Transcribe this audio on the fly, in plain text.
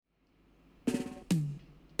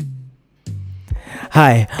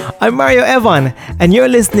Hi, I'm Mario Evan, and you're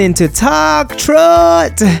listening to Talk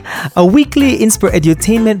Truth, a weekly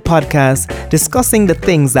edutainment podcast discussing the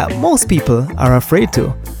things that most people are afraid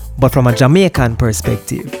to, but from a Jamaican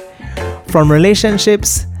perspective. From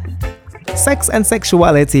relationships, sex and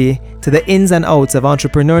sexuality, to the ins and outs of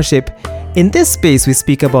entrepreneurship, in this space we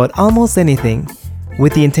speak about almost anything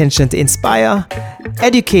with the intention to inspire,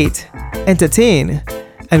 educate, entertain,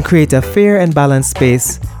 and create a fair and balanced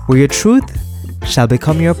space where your truth shall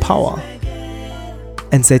become your power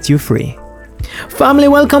and set you free. Family,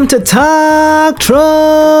 welcome to Talk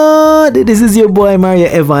Truth. This is your boy Mario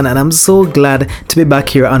Evan, and I'm so glad to be back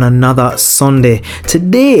here on another Sunday.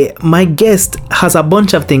 Today, my guest has a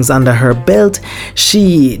bunch of things under her belt.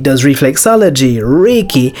 She does reflexology,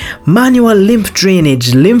 Reiki, manual lymph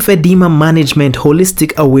drainage, lymphedema management,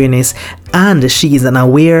 holistic awareness, and she is an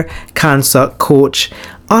aware cancer coach.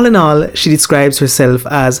 All in all, she describes herself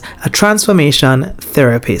as a transformation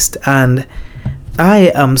therapist, and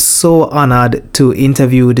I am so honored to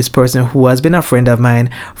interview this person who has been a friend of mine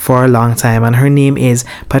for a long time, and her name is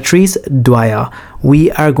Patrice Dwyer. We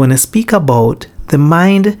are going to speak about the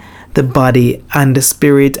mind, the body, and the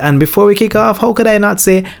spirit. And before we kick off, how could I not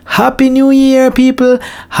say Happy New Year, people?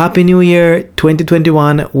 Happy New Year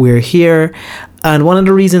 2021. We're here. And one of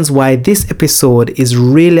the reasons why this episode is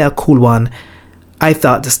really a cool one, I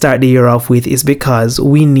thought to start the year off with, is because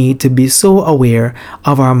we need to be so aware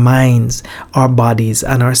of our minds, our bodies,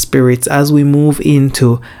 and our spirits as we move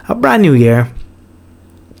into a brand new year.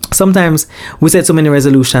 Sometimes we set so many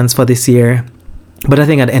resolutions for this year, but I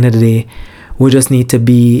think at the end of the day, we just need to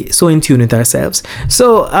be so in tune with ourselves.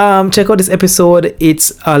 So check out this episode.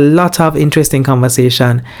 It's a lot of interesting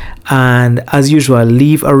conversation, and as usual,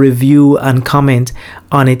 leave a review and comment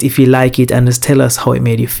on it if you like it, and just tell us how it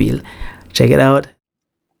made you feel. Check it out.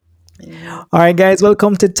 All right, guys,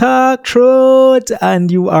 welcome to Talk Truth, and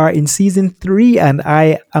you are in season 3, and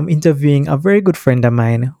I am interviewing a very good friend of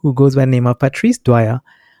mine who goes by the name of Patrice Dwyer,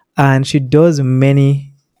 and she does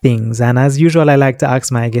many things. And as usual, I like to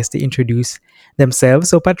ask my guests to introduce themselves.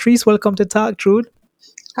 So, Patrice, welcome to Talk Truth.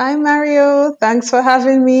 Hi, Mario. Thanks for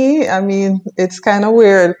having me. I mean, it's kind of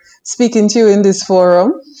weird speaking to you in this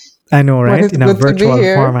forum. I know, But right? it's In a good to be virtual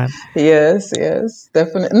here. format. Yes,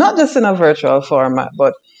 definitely. Not just in a virtual format,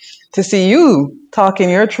 but to see you talking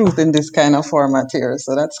your truth in this kind of format here.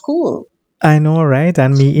 So that's cool. I know, right?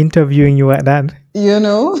 And me interviewing you at that. You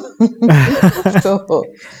know?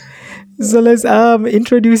 So let's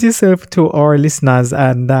introduce yourself to our listeners,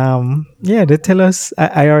 and they tell us.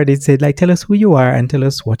 I already said, tell us who you are and tell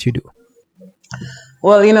us what you do.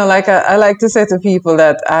 Well, like I like to say to people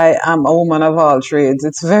that I am a woman of all trades.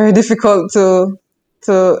 It's very difficult to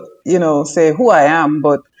say who I am,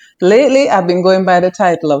 but lately I've been going by the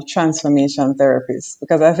title of transformation therapist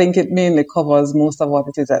because I think it mainly covers most of what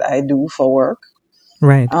it is that I do for work.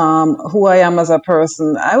 Right. Who I am as a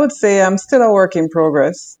person, I would say I'm still a work in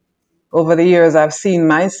progress. Over the years, I've seen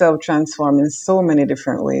myself transform in so many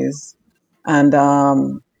different ways. And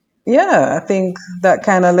I think that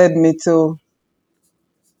kind of led me to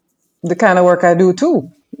the kind of work I do too.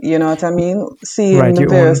 You know what I mean? Seeing the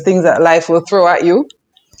various things that life will throw at you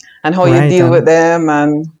and how you deal with them,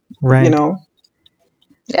 and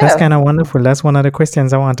That's kind of wonderful. That's one of the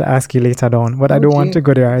questions I want to ask you later on, but I don't want to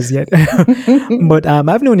go there as yet. But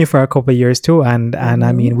I've known you for a couple of years too, and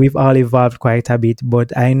I mean, we've all evolved quite a bit,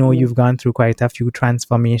 but I know you've gone through quite a few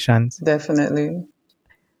transformations. Definitely.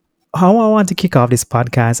 How I want to kick off this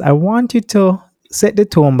podcast, I want you to set the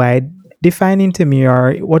tone by defining to me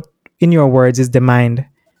what, in your words, is the mind,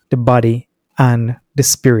 the body, and the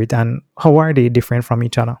spirit, and how are they different from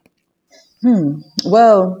each other?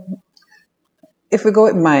 Well, if we go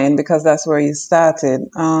with mind, because that's where you started,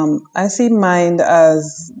 I see mind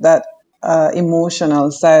as that emotional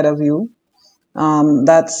side of you,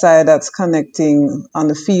 that side that's connecting on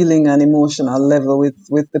the feeling and emotional level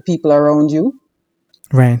with the people around you.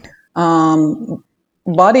 Right.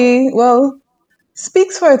 Body, well,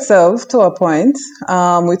 speaks for itself to a point.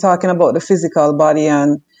 We're talking about the physical body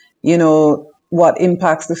and, what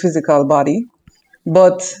impacts the physical body.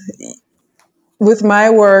 But with my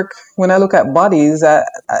work, when I look at bodies, I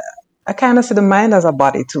kind of see the mind as a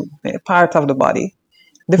body too, a part of the body,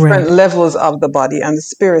 different levels of the body, and the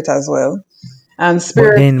spirit as well. And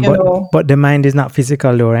spirit, but the mind is not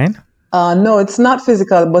physical though, right? No, it's not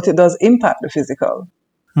physical, but it does impact the physical.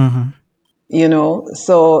 Mm-hmm.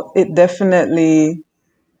 So it definitely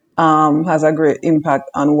has a great impact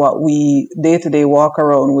on what we day to day walk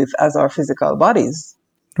around with as our physical bodies.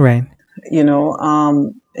 Right.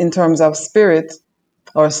 In terms of spirit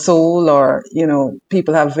or soul, or,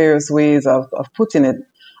 people have various ways of putting it.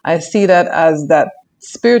 I see that as that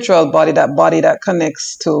spiritual body that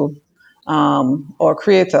connects to our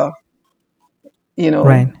creator, you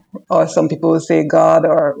Right. know, or some people will say God,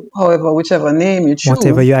 or however, whichever name you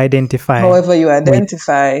Whatever choose, you identify however you with.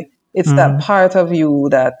 identify, it's that Mhm. part of you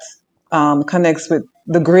that connects with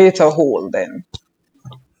the greater whole then.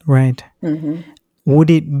 Right. Would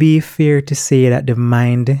it be fair to say that the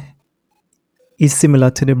mind is similar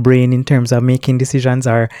to the brain in terms of making decisions,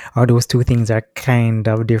 or those two things are kind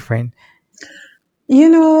of different? You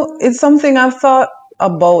know, it's something I've thought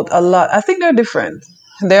about a lot. I think they're different.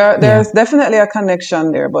 Yeah. There's definitely a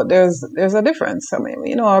connection there, but there's a difference. I mean,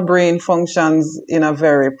 you know, our brain functions in a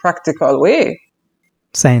very practical way,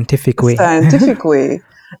 Scientific way. scientific way,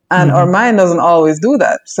 and our Hmm. mind doesn't always do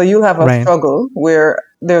that. So you'll have a Right. struggle where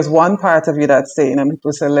there's one part of you that's saying, and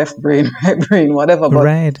people say left brain, right brain, whatever, but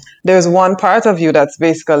Right. there's one part of you that's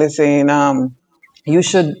basically saying, you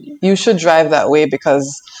should you should drive that way because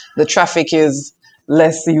the traffic is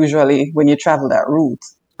less usually when you travel that route.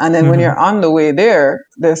 And then when Hmm. you're on the way there,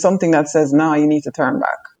 there's something that says, no, you need to turn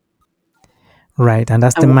back. Right. And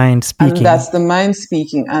that's the And mind and speaking. that's the mind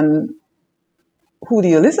speaking. And who do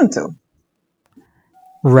you listen to?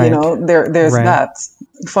 You Right. know, there's Right. that.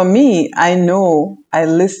 For me, I know I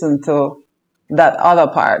listen to that other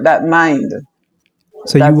part, that mind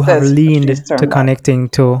So that you have says, please leaned to turn back. connecting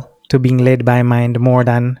to being led by mind more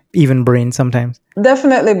than even brain sometimes.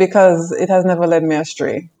 Definitely, because it has never led me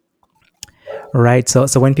astray. Right. So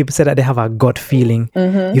when people say that they have a gut feeling,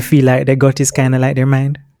 you feel like their gut is kind of like their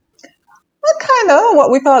mind. Kind of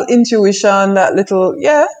what we call intuition, that little,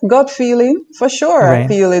 yeah, gut feeling, for sure. I Right.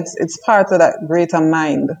 feel it's part of that greater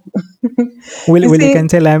mind. Well, You well, you see, can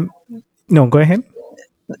tell I'm. No, go ahead.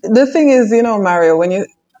 the thing is, you know, Mario,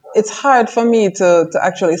 it's hard for me to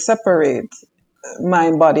actually separate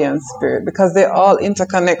mind, body, and spirit because they all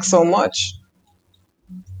interconnect so much.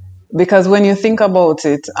 Because when you think about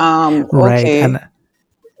it, Right. okay, And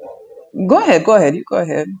go ahead, you go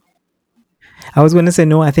ahead. I was going to say,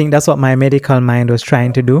 no, I think that's what my medical mind was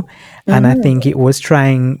trying to do. And I think it was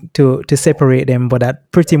trying to separate them, but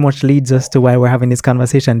that pretty much leads us to why we're having this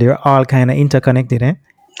conversation. They're all kind of interconnected, eh?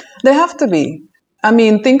 They have to be. I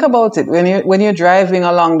mean, think about it when you're driving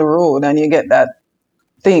along the road and you get that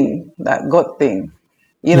thing, that gut thing.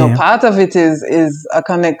 You know, Yeah. part of it is a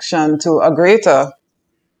connection to a greater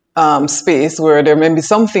space where there may be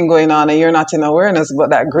something going on and you're not in awareness,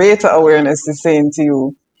 but that greater awareness is saying to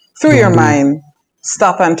you through your Don't do it. mind,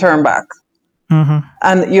 stop and turn back. Mm-hmm.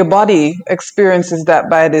 And your body experiences that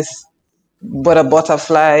by this but a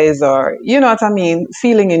butterflies, or you know what I mean,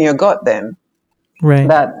 feeling in your gut then Right.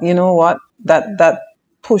 that you know what, that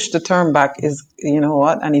push to turn back is, you know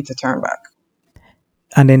what, I need to turn back.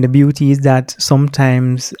 And then the beauty is that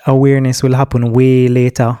sometimes awareness will happen way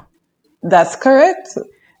later. That's correct.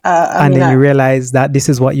 I And mean, then you realize that this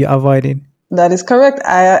is what you avoided. that is correct.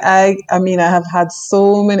 I mean, I have had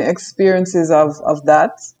so many experiences of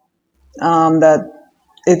that, that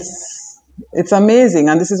it's amazing,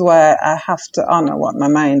 and this is why I have to honor what my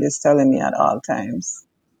mind is telling me at all times.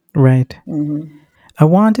 Right. I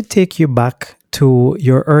want to take you back to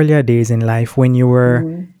your earlier days in life when you were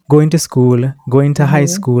going to school, going to high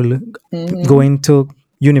school, going to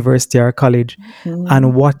university or college,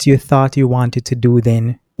 and what you thought you wanted to do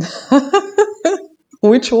then.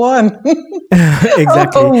 Which one?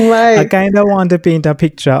 Exactly. Oh I my. kind of want to paint a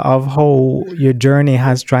picture of how your journey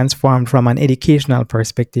has transformed from an educational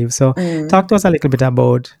perspective. So, talk to us a little bit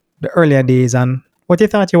about the earlier days and what you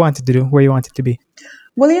thought you wanted to do, where you wanted to be.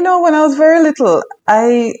 Well, you know, when I was very little,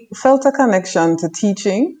 I felt a connection to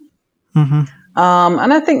teaching. Mm-hmm.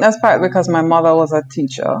 And I think that's part because my mother was a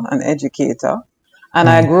teacher, an educator. And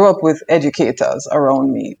I Right. grew up with educators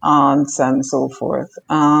around me, aunts and so forth.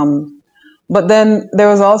 But then there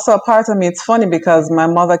was also a part of me, it's funny because my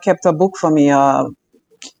mother kept a book for me, a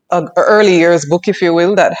early years book, if you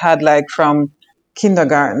will, that had like from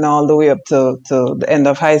kindergarten all the way up to the end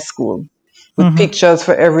of high school with Mm-hmm. pictures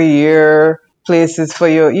for every year, places for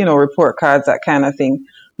your, you know, report cards, that kind of thing.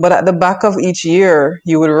 But at the back of each year,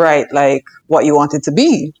 you would write like what you wanted to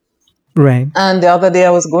be. Right. And the other day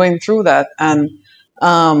I was going through that. And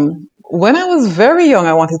when I was very young,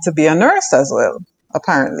 I wanted to be a nurse as well,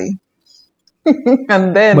 apparently.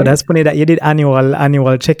 And But then that's funny that you did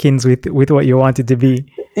annual check-ins with what you wanted to be.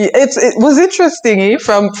 it was interesting,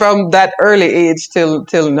 from that early age till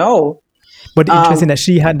now. But interesting Um, that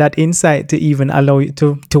she had that insight to even allow you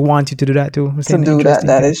to want you to do that too. It's to an do that, interesting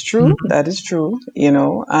that thing. is true. Mhm. That is true, you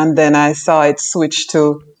know. And then I saw it switch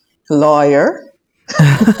to lawyer.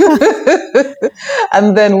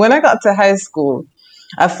 And then when I got to high school,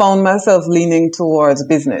 I found myself leaning towards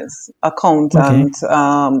business, Okay. accountant,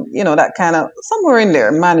 that kind of somewhere in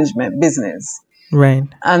there, management, business. Right.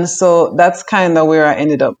 And so that's kind of where I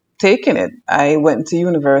ended up taking it. I went to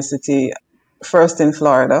university first in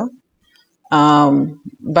Florida,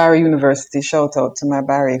 Barry University. Shout out to my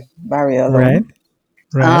Barry Right. alum.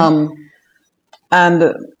 Right. Um,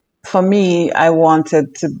 and for me,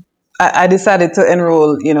 I decided to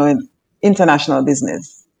enroll, in international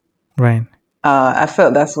business. Right. I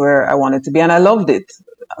felt that's where I wanted to be, and I loved it.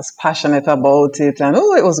 I was passionate about it, and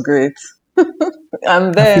it was great. And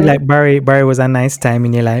I feel then, like Barry was a nice time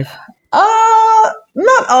in your life.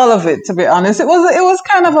 not all of it, to be honest. It was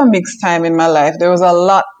kind of a mixed time in my life. There was a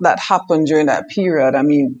lot that happened during that period. I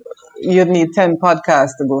mean, you'd need 10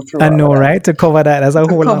 podcasts to go through I all of know, that, right? To cover that. That's a to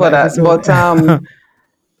whole cover other that. episode. But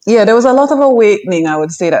yeah, there was a lot of awakening, I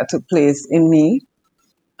would say, that took place in me,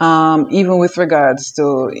 even with regards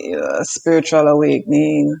to spiritual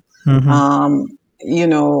awakening. Mm-hmm. Um, you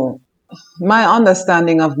know, my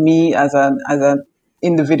understanding of me as an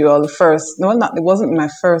individual first. No, not it wasn't my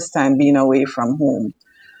first time being away from home.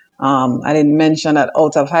 I didn't mention that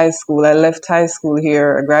out of high school. I left high school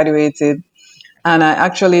here, I graduated, and I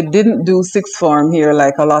actually didn't do sixth form here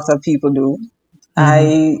like a lot of people do. Mm-hmm.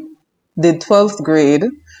 I did 12th grade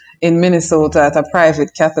in Minnesota at a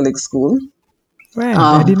private Catholic school. Right.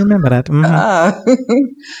 I Um, didn't remember that. Mm-hmm.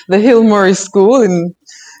 the Hill Murray School in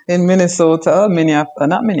Minnesota,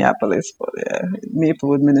 not Minneapolis, but yeah,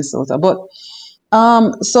 Maplewood, Minnesota. But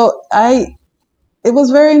so it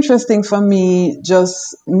was very interesting for me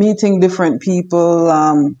just meeting different people.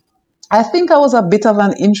 I think I was a bit of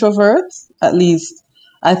an introvert, at least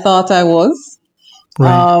I thought I was.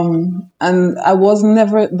 Right. And I was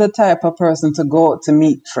never the type of person to go out to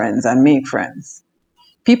meet friends and make friends.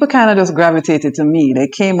 People kind of just gravitated to me. They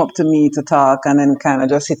came up to me to talk and then kind of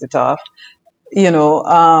just hit it off, you know.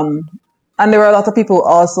 And there were a lot of people who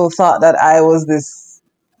also thought that I was this,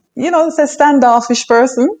 it's a standoffish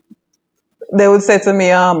person. They would say to me,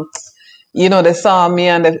 they saw me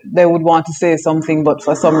and they would want to say something, but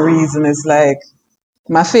for some reason, it's like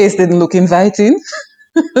my face didn't look inviting.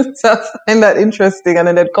 So I find that interesting. And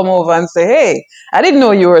then they'd come over and say, hey, I didn't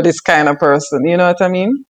know you were this kind of person. You know what I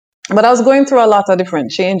mean? But I was going through a lot of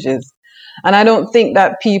different changes. And I don't think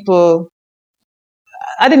that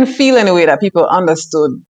I didn't feel anyway that people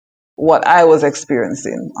understood what I was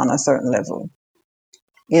experiencing on a certain level.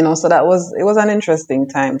 So it was an interesting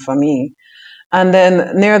time for me. And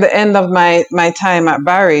then near the end of my time at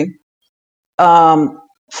Barry,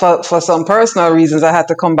 for some personal reasons, I had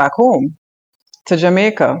to come back home to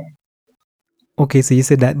Jamaica. Okay, so you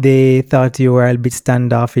said that they thought you were a bit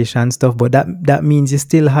standoffish and stuff, but that means you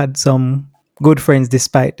still had some good friends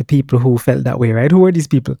despite the people who felt that way, right? Who were these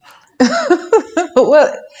people?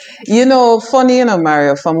 Well, funny,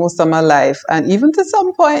 Mario, for most of my life, and even to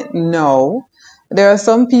some point, no. There are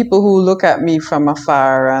some people who look at me from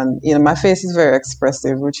afar, and my face is very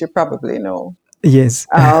expressive, which you probably know. Yes.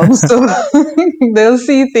 So they'll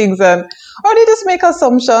see things or they just make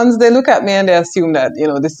assumptions. They look at me and they assume that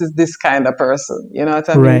this is this kind of person. You know what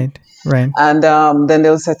I mean? Right. Right. And then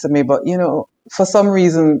they'll say to me, but for some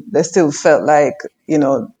reason, they still felt like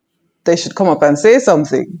they should come up and say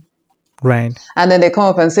something. Right. And then they come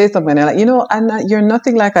up and say something, and they're like, you're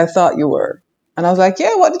nothing like I thought you were. And I was like,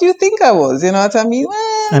 yeah, what did you think I was? You know what I mean?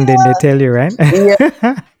 Well, And then they tell you, right?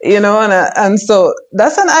 yeah, and so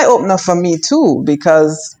that's an eye opener for me too,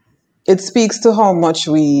 because it speaks to how much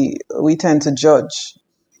we tend to judge,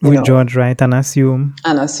 We judge, right, and assume.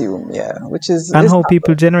 and assume, yeah, which is And is how not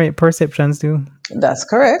people generate perceptions too. That's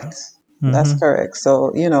correct. That's Mm-hmm. correct.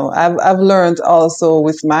 So, I've learned also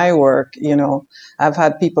with my work, I've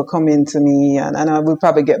had people come into me and I will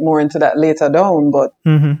probably get more into that later down, but,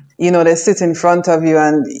 Mm-hmm. they sit in front of you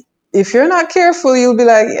and if you're not careful, you'll be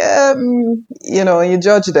like, yeah, you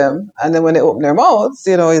judge them. And then when they open their mouths,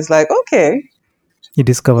 it's like, okay, You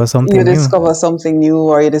discover you something new. discover something new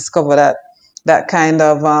or you discover that kind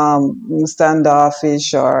of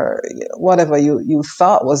standoffish or whatever you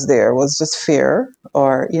thought was there was just fear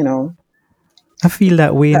or I feel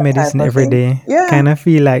that way in that type medicine of every thing. day. Yeah, Kind of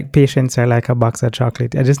feel like patients are like a box of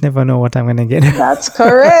chocolate. I just never know what I'm gonna get. that's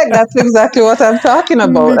correct. That's exactly what I'm talking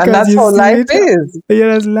about. And Because that's you how see life it, is.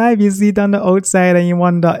 it's live. You see it on the outside, and you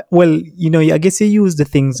wonder. Well, I guess you use the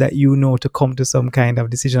things that you know to come to some kind of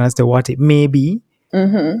decision as to what it may be,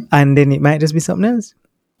 and then it might just be something else,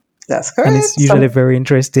 That's and correct. it's usually very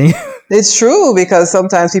interesting. It's true because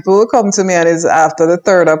sometimes people will come to me and it's after the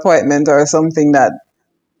third appointment or something that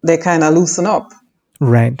they kind of loosen up.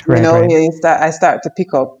 Right, right, right. I start to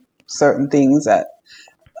pick up certain things that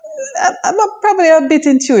probably a bit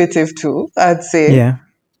intuitive too, I'd say. Yeah.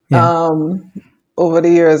 Yeah. Um, Over the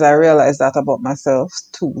years, I realized that about myself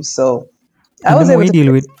too. So I And the was more able you to.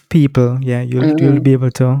 deal with people, yeah, you'll Mhm. be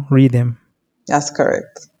able to read them. That's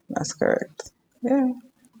correct. That's correct. Yeah.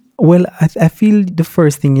 Well, I feel the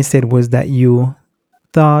first thing you said was that you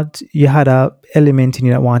thought you had a element in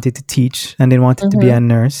you that wanted to teach and then wanted to be a Mm-hmm.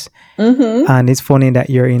 nurse. Mm-hmm. And it's funny that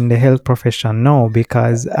you're in the health profession now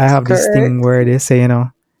because I That's have this thing correct. where they say,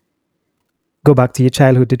 go back to your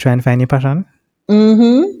childhood to try and find your passion.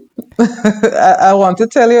 Mm-hmm. I want to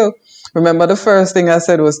tell you. Remember, the first thing I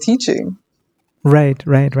said was teaching. Right,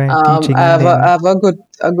 right, right. Teaching I and have a, I then have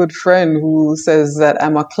a good friend who says that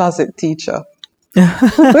I'm a closet teacher.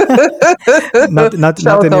 not Shout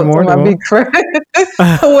out to anymore my big though. friend.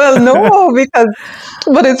 Well, no,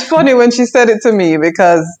 but it's funny when she said it to me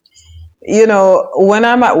because, when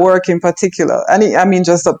I'm at work in particular, and I mean,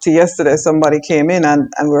 just up to yesterday, somebody came in and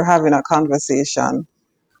we're having a conversation,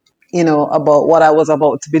 about what I was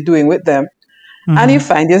about to be doing with them. And you Hmm.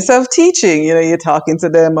 find yourself teaching, you're talking to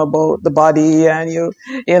them about the body and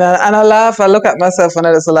and I laugh, I look at myself and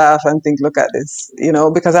I just laugh and think, look at this,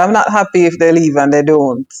 because I'm not happy if they leave and they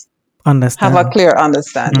don't have a Understand. clear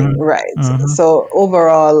understanding, Hmm. right? Hmm. So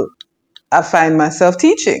overall, I find myself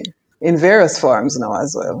teaching in various forms now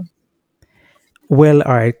as well. Well,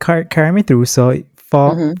 all right, carry me through. So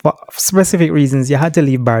Hmm. for specific reasons, you had to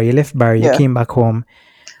leave Barry. You left Barry. You Yeah. came back home.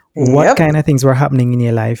 What Yep. kind of things were happening in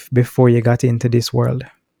your life before you got into this world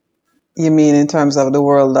You mean in terms of the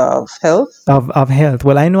world of health? of health?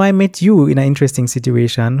 Well, I know I met you in an interesting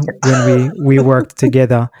situation when we worked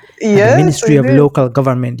together at the Yes, Ministry we of did. Local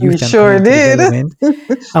Government, We Youth and sure Community did. Development,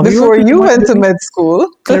 and we were Before pretty you much went to doing med school.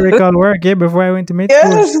 clerical work. Yeah, before I went to med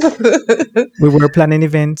school, Yes. we were planning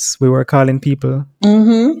events. We were calling people.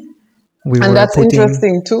 Hmm. We And were that's putting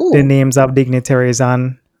interesting the too. names of dignitaries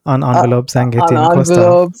on Uh, envelopes and on getting cussed off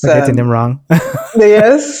envelopes for getting and them wrong.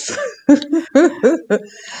 yes.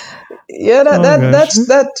 Yeah, Oh gosh.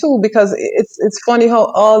 that too, because it's funny how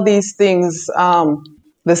all these things,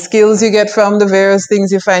 the skills you get from the various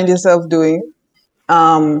things you find yourself doing,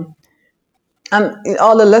 um, and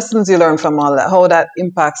all the lessons you learn from all that, how that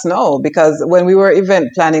impacts now. Because when we were event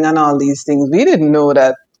planning and all these things, we didn't know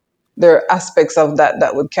that there are aspects of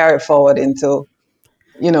that would carry forward into,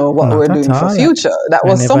 what Not we're at doing for all. future. That I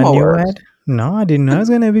was never summer knew work. I'd. No, I didn't know I was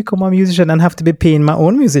going to become a musician and have to be paying my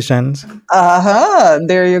own musicians. Aha,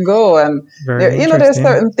 there you go. And Very there's interesting.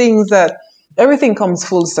 certain things that everything comes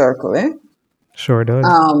full circle, eh? Sure does.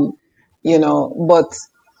 Um, but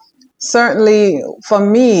certainly for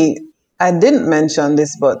me, I didn't mention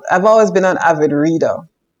this, but I've always been an avid reader.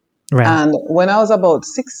 Right. And when I was about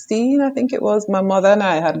 16, I think it was, my mother and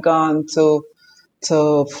I had gone to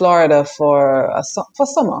Florida for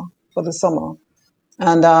summer, for the summer.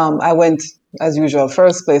 And I went, as usual,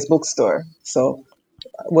 first place bookstore. So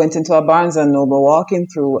I went into a Barnes and Noble, walking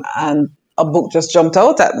through, and a book just jumped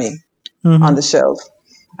out at me on Mm-hmm. the shelf.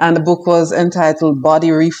 And the book was entitled Body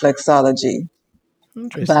Reflexology by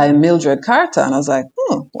Interesting. Mildred Carter. And I was like,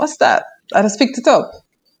 what's that? I just picked it up,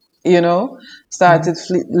 you know, Mm. started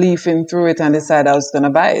leafing through it and decided I was going to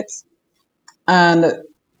buy it. And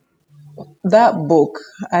that book,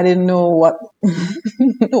 I didn't know what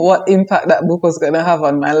what impact that book was going to have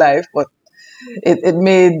on my life, but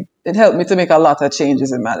it helped me to make a lot of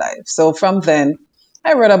changes in my life. So from then,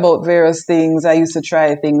 I read about various things. I used to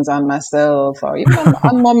try things on myself or even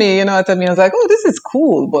on mommy, you know what I mean? I was like, oh, this is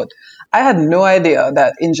cool. But I had no idea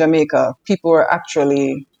that in Jamaica, people were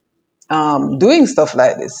actually doing stuff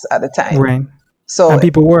like this at the time. Right. So, And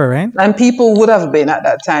people were, right? and people would have been at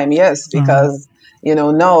that time, yes, Mm-hmm. because,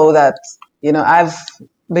 now that, I've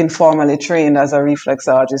been formally trained as a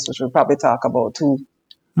reflexologist, which we'll probably talk about too.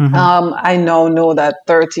 Mm-hmm. I now know that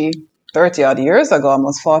 30 odd years ago,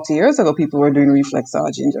 almost 40 years ago, people were doing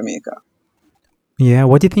reflexology in Jamaica. Yeah.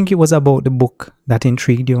 What do you think it was about the book that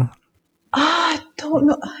intrigued you? I don't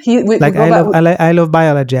know. We Like go back. I love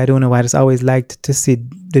biology. I don't know why. I just always liked to see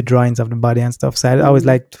the drawings of the body and stuff. So I always Mhm.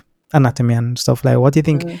 liked anatomy and stuff. Like, what do you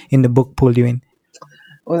think Mhm. in the book pulled you in?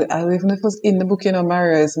 Well, even if it was in the book,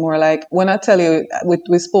 Maria, is more like when I tell you,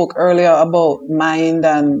 we spoke earlier about mind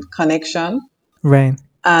and connection, Right.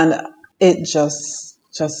 and it just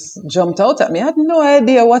jumped out at me. I had no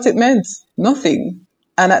idea what it meant. Nothing.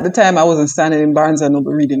 And at the time, I wasn't standing in Barnes and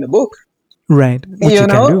Noble reading the book, Right. Which you you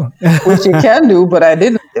can know, do. which you can do, but I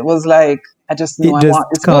didn't. It was like I just knew It I want just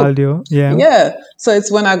this book. called you. Yeah. Yeah. So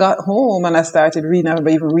it's when I got home and I started reading. I remember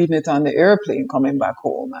even reading it on the airplane coming back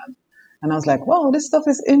home, and I was like, wow, this stuff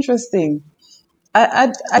is interesting.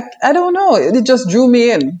 I don't know. It just drew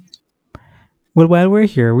me in. Well, while we're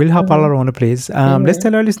here, we'll hop all Hmm. around the place. Let's Hmm.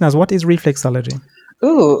 tell our listeners, what is reflexology?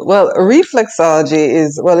 Ooh, well, reflexology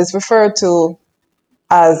it's referred to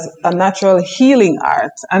as a natural healing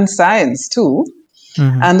art and science too.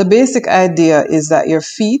 Hmm. And the basic idea is that your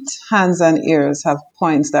feet, hands, and ears have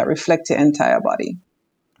points that reflect your entire body.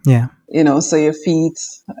 Yeah, So your feet,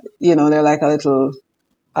 they're like a little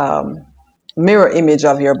um, mirror image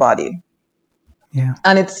of your body. yeah.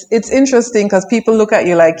 And it's interesting because people look at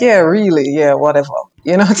you like, yeah, really, yeah, whatever.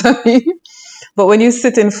 You know what I mean? But when you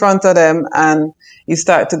sit in front of them and you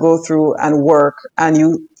start to go through and work,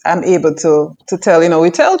 and I'm able to tell, we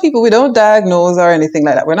tell people we don't diagnose or anything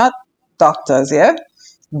like that. We're not doctors, yeah?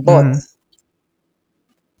 But Hmm.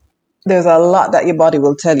 there's a lot that your body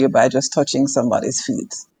will tell you by just touching somebody's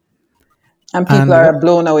feet. And people And are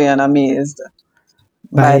blown away and amazed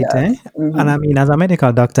by by it, that. eh? And I mean, as a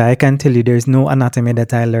medical doctor, I can tell you there's no anatomy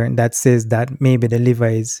that I learned that says that maybe the liver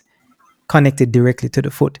is connected directly to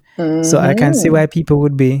the foot. So I can see Hmm. why people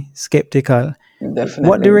would be skeptical. What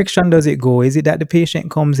Definitely. direction does it go? Is it that the patient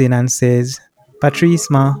comes in and says, Patrice,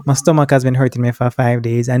 my stomach has been hurting me for 5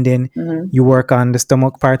 days, and then Hmm. you work on the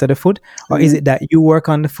stomach part of the foot? Or is it that you work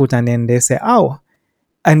on the foot and then they say, ow,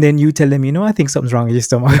 and then you tell them, I think something's wrong with your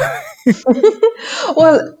stomach?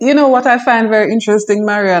 Well, what I find very interesting,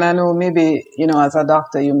 Mario, and I know maybe, as a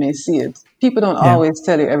doctor, you may see it. People don't Yeah. always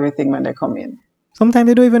tell you everything when they come in. Sometimes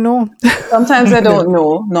they don't even know. Sometimes they don't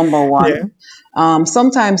know, number Yeah. one.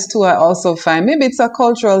 Sometimes, too, I also find maybe it's a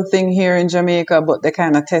cultural thing here in Jamaica, but they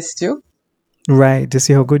kind of test you. Right. To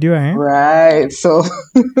see how good you are. Eh? Right. So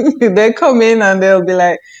they come in and they'll be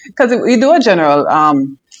like, because we do a general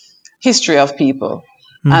history of people.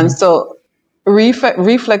 And Mm-hmm. so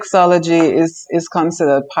reflexology is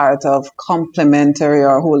considered part of complementary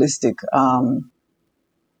or holistic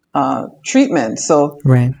treatment. So,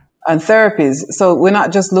 Right. and therapies. So we're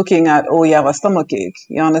not just looking at, oh, you have a stomach ache.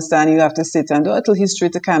 You understand? You have to sit and do a little history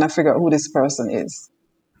to kind of figure out who this person is.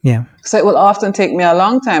 Yeah. So it will often take me a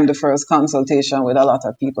long time, the first consultation with a lot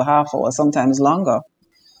of people, half hour, sometimes longer,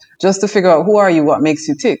 just to figure out who are you, what makes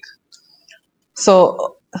you tick.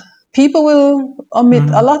 So people will omit a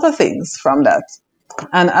Mm-hmm. lot of things from that.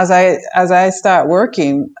 And as I start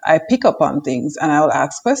working, I pick up on things and I will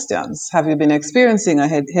ask questions. Have you been experiencing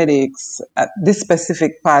headaches at this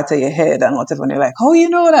specific part of your head and whatever? And they're like, "How you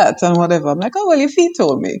know that?" and whatever. I'm like, "Oh well, your feet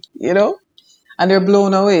told me." And they're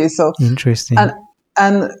blown away. So and Interesting.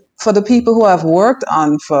 and for the people who I've worked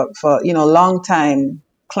on for long time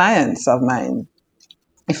clients of mine,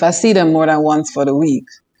 if I see them more than once for the week,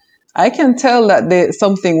 I can tell that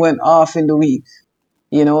something went off in the week.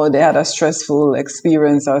 They had a stressful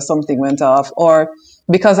experience or something went off, or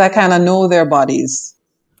because I kind of know their bodies.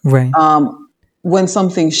 Right. When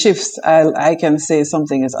something shifts, I can say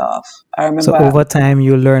something is off. I So remember over time,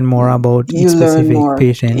 you learn more about each you learn specific more.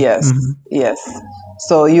 patient. Yes, Mm-hmm. yes.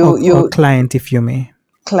 So Or you client, if you may.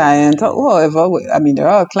 client or whoever. I mean, there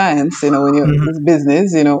are clients, when you're Mm-hmm. it's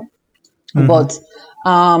business. Mm-hmm. But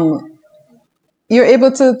you're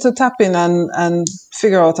able to tap in and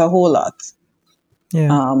figure out a whole lot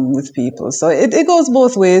Yeah. with people. So it goes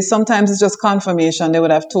both ways. Sometimes it's just confirmation. They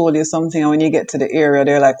would have told you something, and when you get to the area,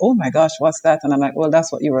 they're like, "Oh my gosh, what's that?" And I'm like, "Well, that's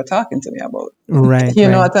what you were talking to me about." Right. You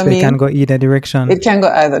know Right. what I So it can mean? go either direction. It can go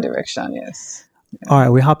either direction. Yes. All right,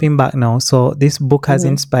 we're hopping back now. So this book has Hmm.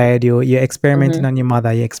 inspired you. You're experimenting Hmm. on your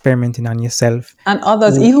mother. You're experimenting on yourself. And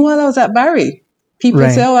others, W- even while I was at Barry, people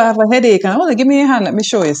say, Right. "Oh, I have a headache," and give me your hand. Let me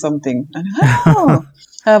show you something. And oh.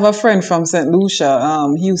 I have a friend from St. Lucia.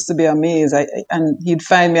 He used to be amazed, and he'd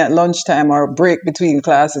find me at lunchtime or break between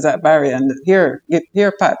classes at Barry, and here,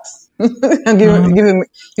 Pat, and Mhm.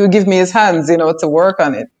 he would give me his hands, to work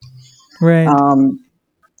on it. Right. Um,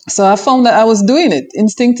 so I found that I was doing it,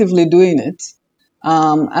 instinctively doing it,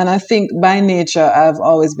 and I think by nature I've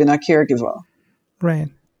always been a caregiver. Right.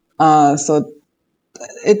 So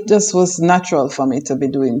it just was natural for me to be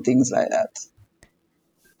doing things like that.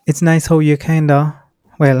 It's nice how you kind of,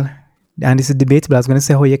 well, and this is debatable. I was going to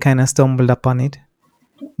say how you kind of stumbled upon it,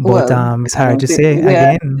 but Well, it's I hard don't to think, say yeah, I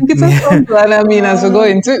again. think it's a stumble. And I mean, as we go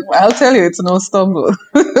into it, I'll tell you it's no stumble.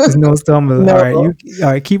 There's no stumble. All right, No.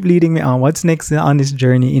 all right. Keep leading me on. What's next on this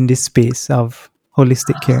journey in this space of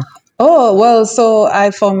holistic care? Oh, well, so I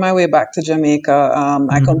found my way back to Jamaica. I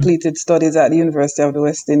Mm-hmm. completed studies at the University of the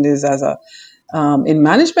West Indies in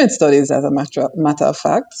management studies, as a matter of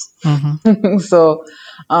fact. Mm-hmm. So,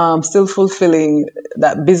 still fulfilling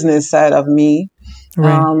that business side of me.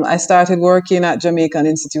 Right. I started working at Jamaican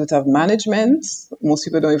Institute of Management. Most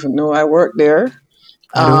people don't even know I worked there.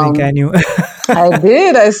 I don't think Um, I knew. I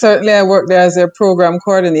did. I worked there as their program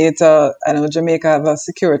coordinator. I know Jamaica have a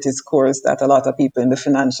securities course that a lot of people in the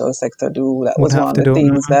financial sector do. That Would was have one to of the do.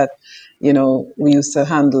 things that, we used to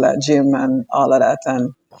handle at gym and all of that.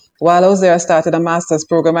 And while I was there, I started a master's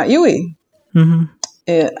program at UWI Mm-hmm.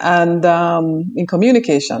 and in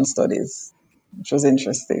communication studies, which was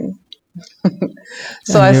interesting.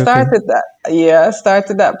 So And I you're okay. started that. Yeah, I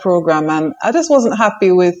started that program, and I just wasn't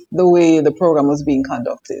happy with the way the program was being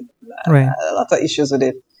conducted. Right. A lot of issues with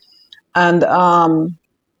it, and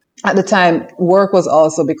at the time, work was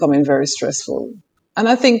also becoming very stressful. And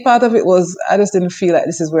I think part of it was I just didn't feel like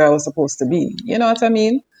this is where I was supposed to be. You know what I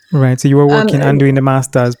mean? Right. So you were And working and doing the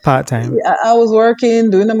masters part time. I was working,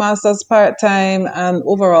 doing the master's part time, and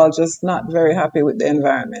overall just not very happy with the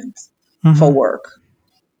environment for Mm-hmm. work.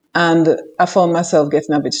 And I found myself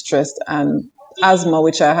getting a bit stressed, and asthma,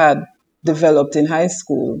 which I had developed in high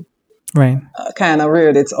school, Right. kind of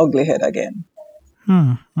reared its ugly head again.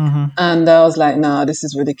 Mm-hmm. And I was like, nah, this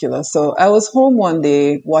is ridiculous. So I was home one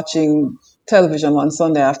day watching television one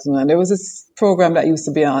Sunday afternoon, and there was this program that used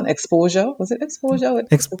to be on Exposure. Was it Exposure?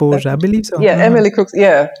 Exposure, I believe so. Yeah, Mm-hmm. Emily Crooks.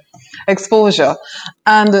 Yeah, Exposure.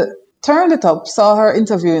 And turned it up, saw her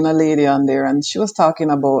interviewing a lady on there, and she was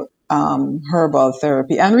talking about herbal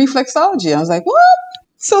therapy and reflexology. I was like, what?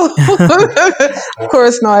 So, of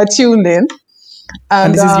course, now I tuned in.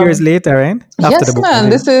 And And this is years later, right? After the yes, book was man,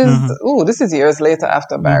 in. Mm-hmm. this is years later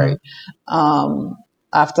after Mm-hmm. Barry.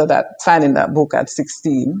 After that, finding that book at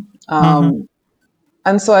 16. Mm-hmm.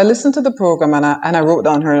 And so I listened to the program, and I wrote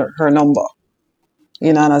down her number,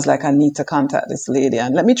 and I was like, I need to contact this lady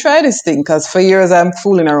and let me try this thing because for years I'm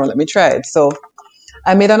fooling around. Let me try it. So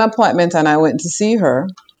I made an appointment and I went to see her,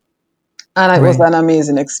 and it was Right. an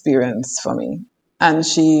amazing experience for me. And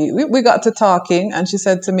we got to talking, and she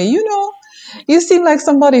said to me, you seem like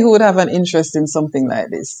somebody who would have an interest in something like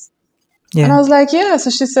this. And I Yeah. was like, yeah. So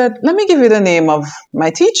she said, let me give you the name of my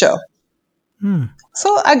teacher. Mm.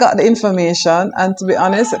 So I got the information, and to be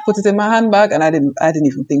honest, I put it in my handbag, and I didn't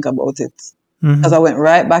even think about it because Mm-hmm. I went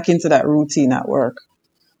right back into that routine at work.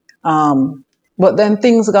 Um, but then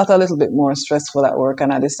things got a little bit more stressful at work,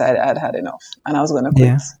 and I decided I'd had enough, and I was going to quit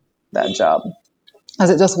Yeah. that job as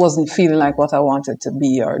it just wasn't feeling like what I wanted to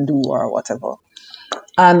be or do or whatever.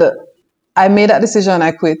 And I made that decision.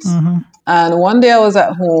 I quit. Mm-hmm. And one day I was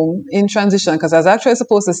at home in transition because I was actually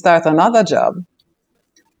supposed to start another job,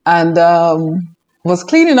 and was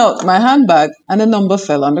cleaning out my handbag, and the number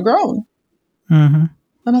fell on the ground. Mm-hmm.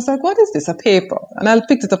 And I was like, what is this? A paper. And I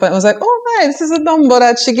picked it up and I was like, oh, right, this is a number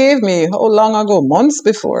that she gave me. How long ago? Months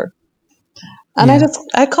before. And Yeah.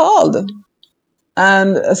 I called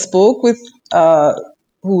and spoke with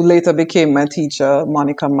who later became my teacher,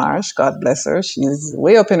 Monica Marsh. God bless her. She's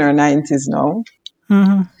way up in her 90s now.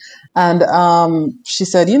 Mm-hmm. And she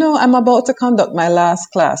said, I'm about to conduct my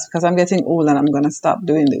last class because I'm getting old and I'm going to stop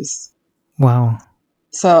doing this. Wow.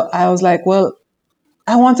 So I was like, well,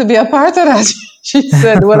 I want to be a part of that. She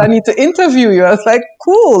said, well, I need to interview you. I was like,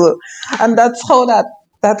 cool. And that's how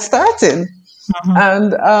that started. Mm-hmm.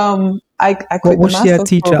 And I What quit the was she a master's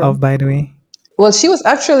teacher program. of, by the way? Well, she was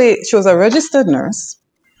a registered nurse,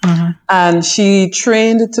 Mm-hmm. and she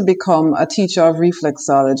trained to become a teacher of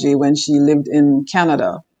reflexology when she lived in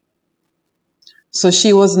Canada. So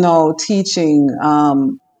she was now teaching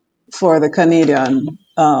for the Canadian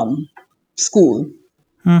school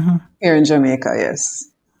Mm-hmm. here in Jamaica. Yes,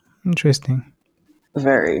 Interesting.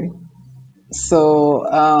 very. So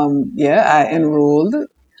yeah, I enrolled.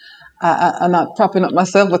 I'm not propping up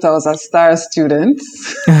myself, but I was a star student.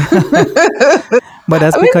 But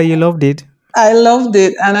that's I mean, because you loved it. I loved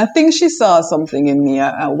it, and I think she saw something in me.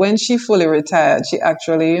 When she fully retired, she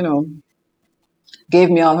actually, gave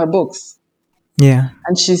me all her books, Yeah.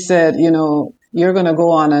 and she said, you're going to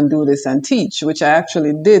go on and do this and teach, which I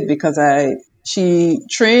actually did because she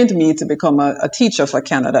trained me to become a teacher for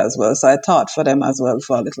Canada as well. So I taught for them as well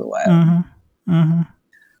for a little while. Mm-hmm. Mm-hmm.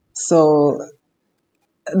 So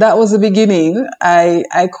that was the beginning. I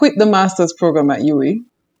quit the master's program at UWI.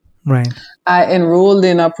 Right. I enrolled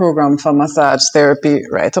in a program for massage therapy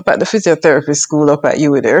right up at the physiotherapy school up at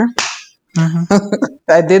UWI there. Mm-hmm.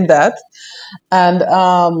 I did that. And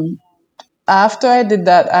after I did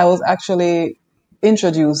that, I was actually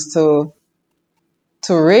introduced to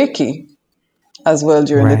Reiki as well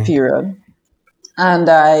during the Right. period. And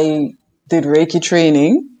I did Reiki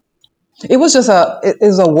training. It was just it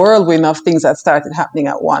was a whirlwind of things that started happening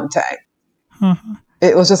at one time. Mm-hmm.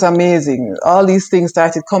 It was just amazing. All these things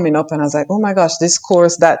started coming up, and I was like, oh my gosh, this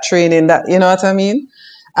course, that training, that, you know what I mean?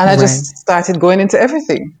 And I Right. just started going into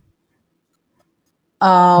everything.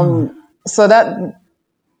 Mm. So that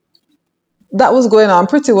that was going on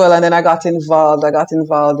pretty well, and then I got involved. I got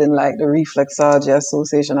involved in like the Reflexology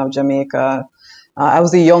Association of Jamaica. I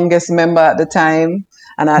was the youngest member at the time,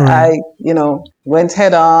 and Right. went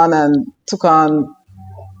head on and took on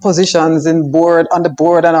positions on the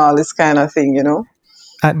board and all this kind of thing.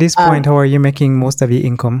 At this And point, how are you making most of your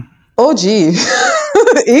income, oh gee,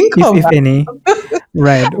 if income. any?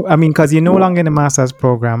 Right. I mean, because you're no longer in the master's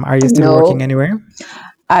program. Are you still working No, anywhere?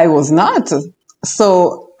 I was not.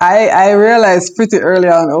 So I realized pretty early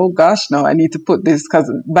on, oh gosh, no, I need to put this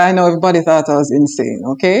because by now everybody thought I was insane.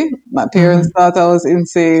 Okay. My parents Hmm. thought I was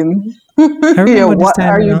insane. I Yeah, remember this what time,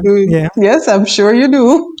 are you doing? Yeah. Yes, I'm sure you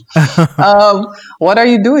do. Um, what are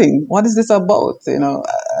you doing? What is this about?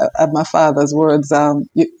 At my father's words,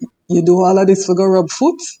 you do all of this for go rub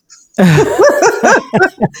foot.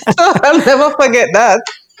 So I'll never forget that.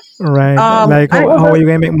 Right. Like, And it was how are you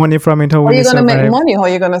going to make money from it? How how will are you you gonna make survive? money? How are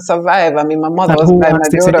you gonna survive? I mean, my mother And was who by my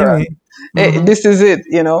asked this deodorant. anyway? Hmm. This is it.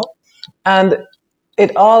 And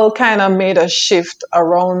it all kind of made a shift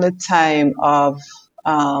around the time of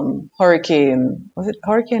Hurricane. Was it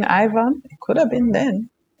Hurricane Ivan? It could have been then,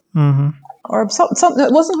 Hmm. or something.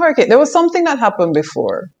 It wasn't Hurricane. There was something that happened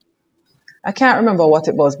before. I can't remember what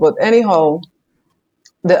it was, but anyhow,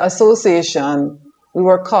 the association we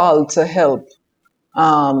were called to help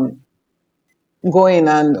um, go in,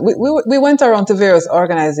 and we went around to various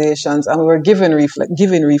organizations, and we were giving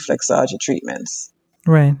reflexology treatments.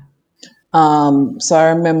 Right. So I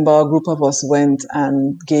remember a group of us went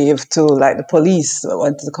and gave to like the police,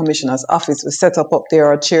 went to the commissioner's office. We set up there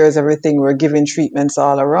our chairs, everything. We were giving treatments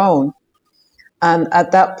all around. And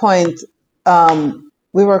at that point,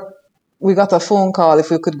 we were we got a phone call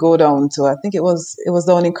if we could go down to, I think it was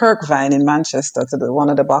down in Kirkvine in Manchester, to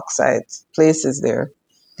one of the bauxite places there.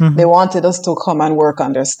 They Hmm. wanted us to come and work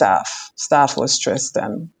on their staff. Staff was stressed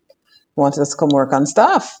and wanted us to come work on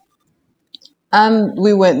staff. And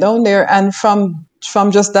we went down there, and from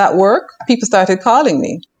just that work, people started calling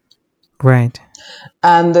me. Right.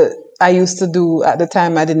 And I used to do, at the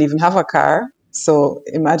time I didn't even have a car. So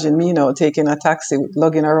imagine me now taking a taxi,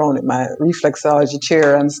 lugging around with my reflexology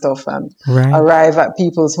chair and stuff, and Right. arrive at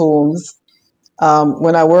people's homes.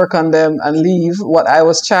 When I work on them and leave, what I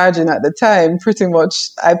was charging at the time, pretty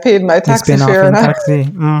much I paid my You taxi spin off fare and in I taxi.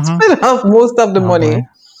 Hmm. spent off most of the Oh boy. money.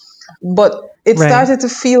 But it Right. started to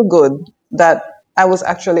feel good that I was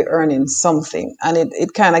actually earning something, and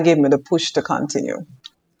it kind of gave me the push to continue.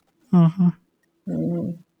 Hmm.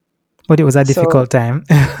 But it was a So difficult time.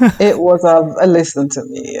 it was listen to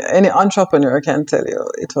me. Any entrepreneur can tell you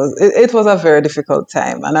it was a very difficult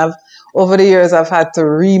time, and I've over the years I've had to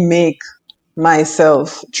remake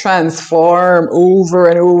myself, transform over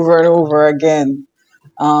and over and over again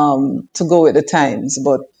to go with the times.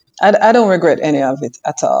 But I don't regret any of it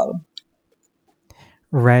at all.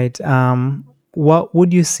 Right. What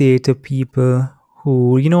would you say to people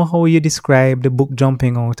who, how you describe the book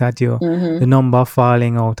jumping out at you, the Hmm. number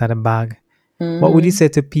falling out of the bag? What would you Hmm. say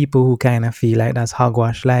to people who kind of feel like that's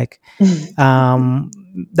hogwash? Like, um,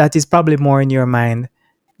 that is probably more in your mind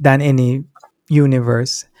than any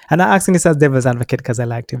universe. And I'm asking this as devil's advocate because I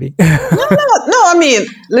like to be. No, no, no. I mean,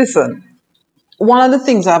 listen. One of the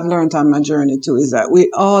things I've learned on my journey too is that we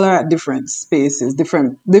all are at different spaces,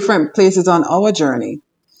 different places on our journey.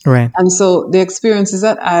 Right. And so the experiences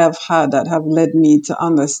that I have had that have led me to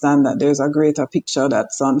understand that there's a greater picture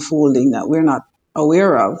that's unfolding that we're not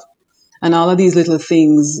aware of. And all of these little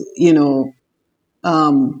things,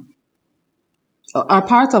 um, are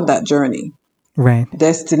part of that journey. Right.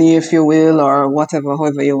 Destiny, if you will, or whatever,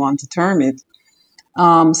 however you want to term it.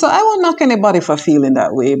 So I won't knock anybody for feeling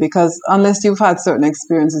that way, because unless you've had certain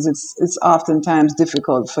experiences, it's oftentimes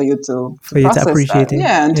difficult for you to For you to process that, appreciate it.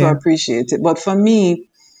 yeah, and to Yeah. appreciate it. But for me,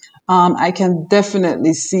 I can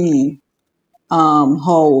definitely see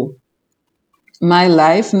how my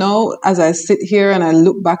life now, as I sit here and I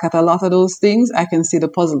look back at a lot of those things, I can see the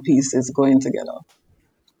puzzle pieces going together.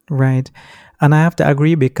 Right. And I have to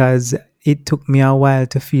agree because it took me a while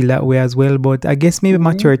to feel that way as well. But I guess maybe Hmm.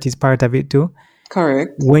 maturity is part of it too.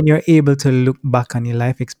 Correct. When you're able to look back on your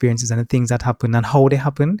life experiences and the things that happened and how they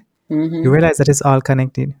happened, you Hmm. realize that it's all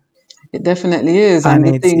connected It definitely is, and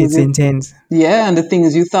and the things it's you, intense, yeah, and the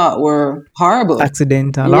things you thought were horrible,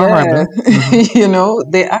 accidental or yeah, horrible.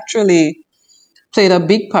 Hmm. they actually played a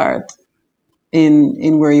big part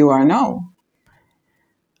in where you are now.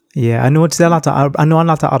 Yeah, I know a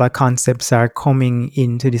lot of other concepts are coming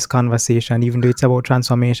into this conversation, even though it's about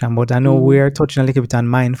transformation. But I know Hmm. we're touching a little bit on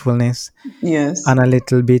mindfulness Yes. and a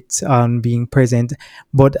little bit on being present.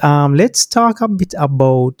 But let's talk a bit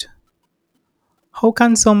about How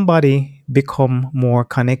can somebody become more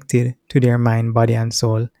connected to their mind, body, and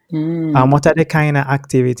soul? Mm. What are the kind of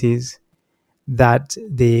activities that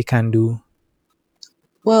they can do?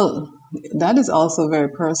 Well, that is also very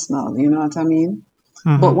personal, you know what I mean?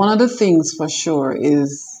 But Mm-hmm. one of the things for sure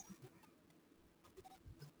is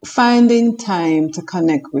finding time to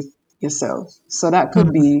connect with yourself. So that could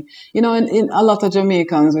Mm-hmm. be, in a lot of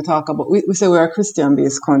Jamaicans, we talk about, we say we're a Christian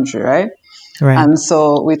based country, right? Right. And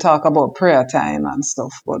so we talk about prayer time and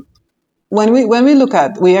stuff. But when we look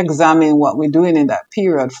at, we examine what we're doing in that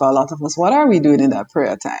period for a lot of us, what are we doing in that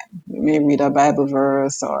prayer time? We may read a Bible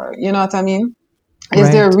verse or, you know what I mean? Is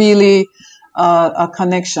there Right. really a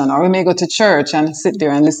connection? Or we may go to church and sit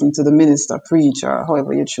there and listen to the minister preach or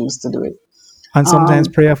however you choose to do it. And sometimes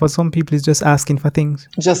Um, prayer for some people is just asking for things.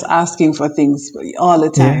 just asking for things all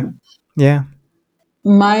the Yeah. time. Yeah.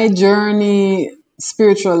 My journey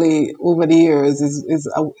spiritually over the years is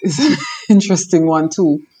an interesting one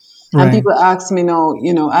too. And Right. people ask me now,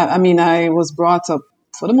 I mean, I was brought up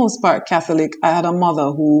for the most part Catholic. I had a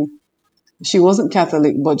mother who she wasn't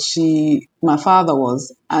Catholic, but my father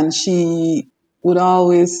was, and she would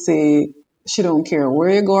always say she don't care where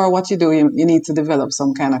you go or what you do, you need to develop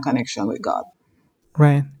some kind of connection with God.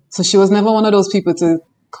 Right. So she was never one of those people to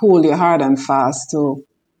hold you hard and fast to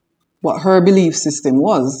what her belief system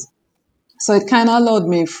was. So it kind of allowed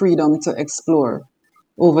me freedom to explore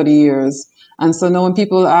over the years. And so now when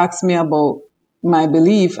people ask me about my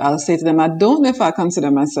belief, I'll say to them, I don't know if I consider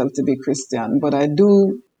myself to be Christian, but I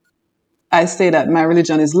say that my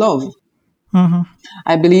religion is love. Mm-hmm.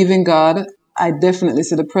 I believe in God. I definitely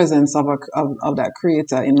see the presence of that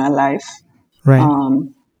creator in my life. Right.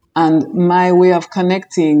 Um, and my way of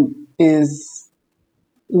connecting is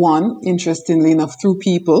one, interestingly enough, through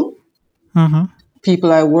people. Mm-hmm.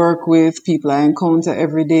 People I work with, people I encounter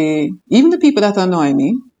every day, even the people that annoy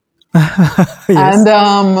me. And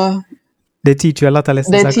Yes. They teach you a lot of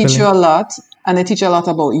lessons they teach actually. you a lot, and they teach you a lot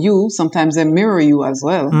about you. Sometimes they mirror you as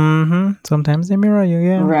well, Mm-hmm. Sometimes they mirror you,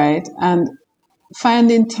 yeah. right? And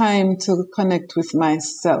finding time to connect with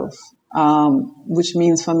myself, which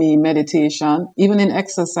means for me meditation, even in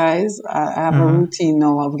exercise. I have a Mm-hmm. routine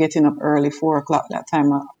now of getting up early, 4 o'clock that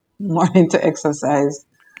time of morning to exercise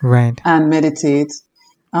Right. and meditate.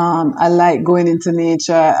 I like going into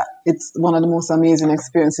nature. It's one of the most amazing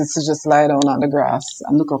experiences to just lie down on the grass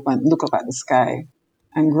and look up at the sky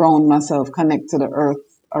and ground myself, connect to the earth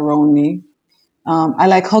around me. I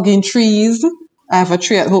like hugging trees. I have a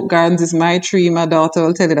tree at Hope Gardens. It's my tree. My daughter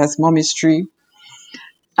will tell you that's mommy's tree.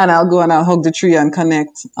 And I'll go and I'll hug the tree and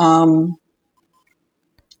connect. And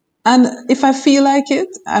if I feel like it,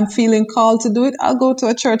 I'm feeling called to do it, I'll go to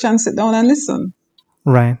a church and sit down and listen.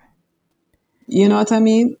 Right. You know what I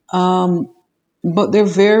mean? But there are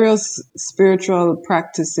various spiritual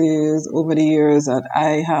practices over the years that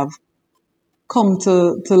I have come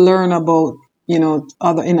to learn about,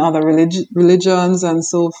 other religions and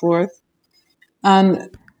so forth.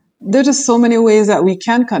 And there are just so many ways that we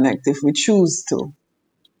can connect if we choose to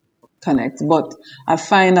connect. But I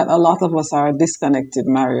find that a lot of us are disconnected,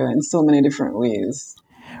 Mario, in so many different ways.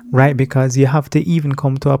 Right, because you have to even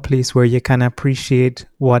come to a place where you can appreciate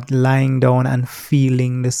what lying down and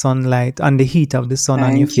feeling the sunlight and the heat of the sun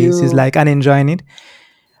on your Thank face is you. like and enjoying it.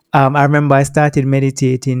 I remember I started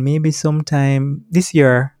meditating maybe sometime this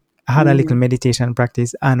year. I had a little Mm-hmm. meditation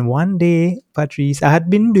practice, and one day, Patrice, I had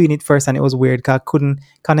been doing it first, and it was weird because I couldn't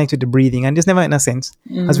connect with the breathing, and just never made no sense.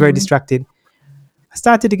 I was very Mm-hmm. distracted. I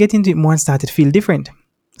started to get into it more and started to feel different.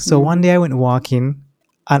 So one Mm-hmm. day I went walking,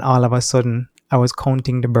 and all of a sudden I was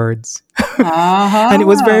counting the birds. And it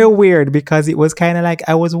was Aha. very weird because it was kind of like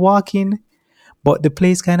I was walking, but the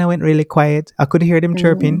place kind of went really quiet. I could hear them Mm-hmm.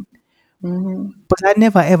 chirping, Mm-hmm. but I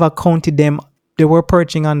never ever counted them. They were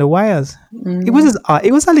perching on the wires. It was Mm-hmm. just,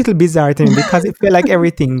 it was a little bizarre to me because it felt like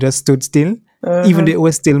everything just stood still, even though Uh-huh. it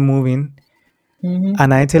was still moving. Mm-hmm.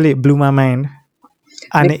 And I tell you, it blew my mind.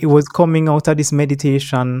 And Be- it was coming out of this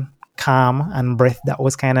meditation, calm and breath that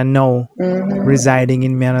was kind of now mhm. residing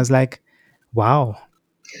in me. And I was like, wow,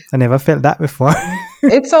 I never felt that before.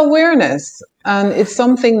 It's awareness, and it's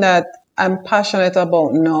something that I'm passionate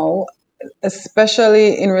about now,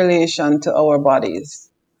 especially in relation to our bodies.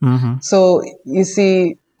 Mm-hmm. So, you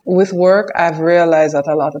see, with work, I've realized that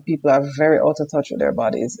a lot of people are very out of touch with their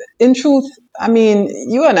bodies. In truth, I mean,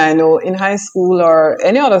 you and I know in high school or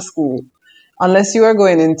any other school, unless you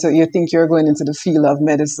think you're going into the field of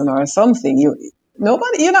medicine or something,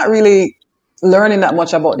 you're not really learning that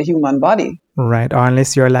much about the human body. Right. Or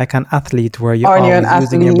unless you're like an athlete where you're Or you're an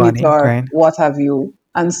always using your athlete body, or right? what have you.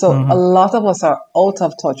 And so a Mm-hmm. lot of us are out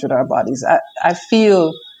of touch with our bodies. I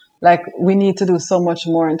feel Like we need to do so much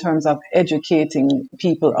more in terms of educating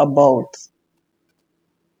people about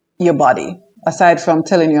your body, aside from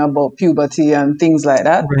telling you about puberty and things like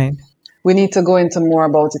that. Right. We need to go into more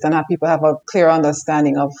about it and have people have a clear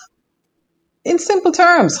understanding of, in simple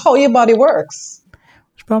terms, how your body works.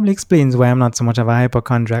 Which probably explains why I'm not so much of a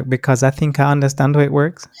hypochondriac, because I think I understand how it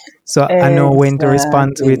works. So I know when to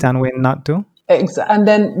respond to it Exactly. and when not to. And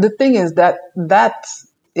then the thing is that that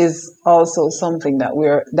is also something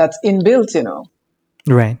that's inbuilt,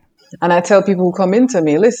 Right. And I tell people who come into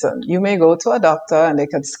me, listen, you may go to a doctor and they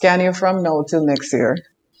could scan you from now till next year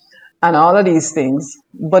and all of these things.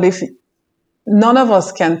 But if none of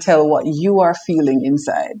us can tell what you are feeling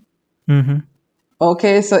inside. Mm-hmm.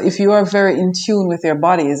 Okay, so if you are very in tune with your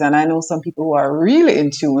bodies, and I know some people who are really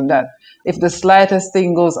in tune that if the slightest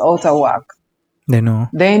thing goes out of whack, They know.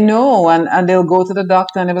 they know, and they'll go to the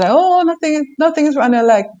doctor and they'll be like, oh, nothing is wrong. And they're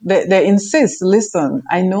like, they insist, listen,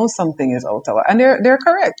 I know something is out of whack. And they're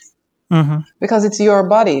correct Mm-hmm. because it's your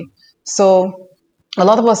body. So a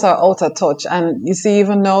lot of us are out of touch. And you see,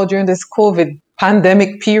 even now during this COVID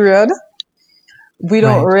pandemic period, we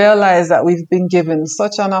don't Right. realize that we've been given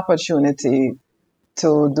such an opportunity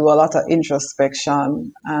to do a lot of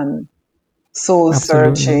introspection and soul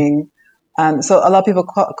Absolutely. searching. And so a lot of people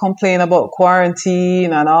complain about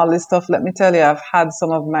quarantine and all this stuff. Let me tell you, I've had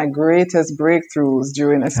some of my greatest breakthroughs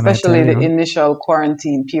during, Can I tell especially the you? initial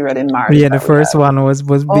quarantine period in March Yeah, the that we first had. one was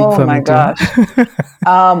big Oh for me my too. gosh.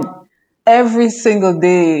 Um, every single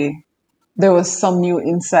day, there was some new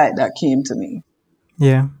insight that came to me.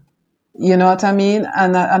 Yeah. You know what I mean?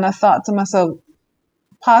 And I thought to myself,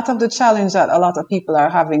 part of the challenge that a lot of people are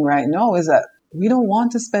having right now is that we don't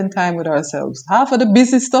want to spend time with ourselves. Half of the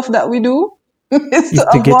busy stuff that we do is Is to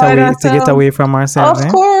to get avoid away ourselves. from Of ourselves, eh?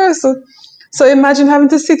 course. So imagine having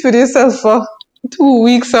to sit with yourself for 2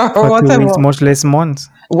 weeks or For 2 weeks, whatever. much less months.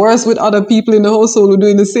 Worse with other people in the household who are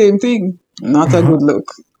doing the same thing. Not a good look.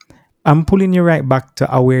 I'm pulling you right back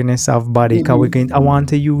to awareness of body, because I Hmm. want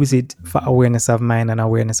to use it for awareness of mind and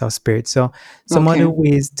awareness of spirit. So some of Okay. the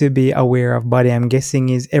ways to be aware of body, I'm guessing,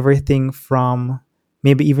 is everything from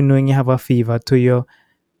maybe even knowing you have a fever to your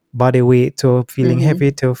body weight to feeling Hmm.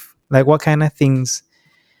 heavy to like what kind of things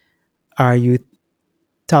are you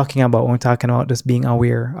talking about when we're talking about just being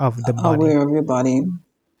aware of the body? Aware of your body.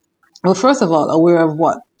 Well, first of all, aware of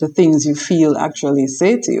what the things you feel actually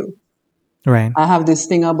say to you. Right. I have this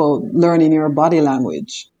thing about learning your body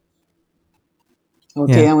language.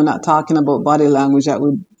 Okay, Yeah. and we're not talking about body language that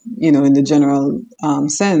would, in the general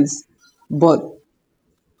sense, but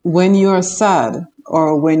when you're sad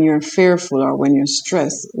or when you're fearful or when you're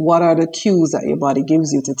stressed, what are the cues that your body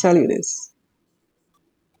gives you to tell you this?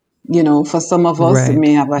 For some of us, we Right.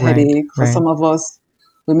 may have a Right. headache. For Right. some of us,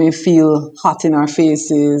 we may feel hot in our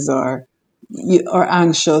faces or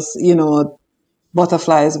anxious,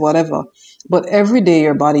 butterflies, whatever. But every day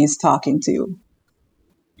your body is talking to you.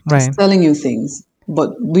 It's Right. telling you things. But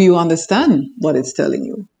do you understand what it's telling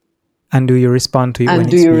you? And do you respond to it when And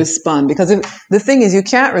do it you speaks? respond? Because the thing is, you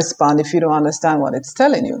can't respond if you don't understand what it's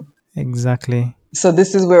telling you. Exactly. So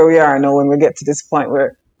this is where we are now when we get to this point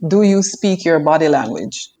where do you speak your body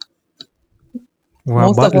language? Well,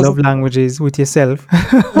 Most but of us, love languages with yourself.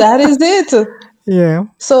 that is it. Yeah.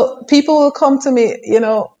 So people will come to me,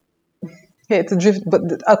 hate to drift, but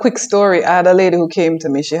a quick story. I had a lady who came to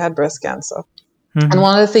me. She had breast cancer. And Mm-hmm.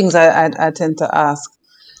 one of the things I tend to ask,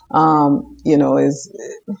 is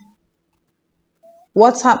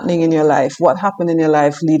what's happening in your life? What happened in your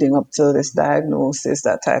life leading up to this diagnosis,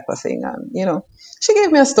 that type of thing? And, she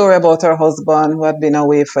gave me a story about her husband who had been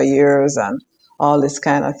away for years and all this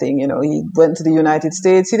kind of thing. He went to the United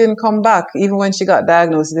States. He didn't come back. Even when she got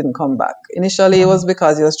diagnosed, he didn't come back. Initially, it was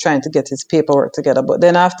because he was trying to get his paperwork together. But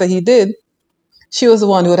then after he did, she was the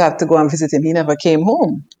one who would have to go and visit him. He never came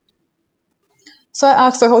home. So I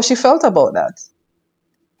asked her how she felt about that.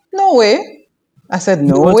 No way. I said, He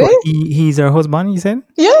no was way. what? He's her husband, you said?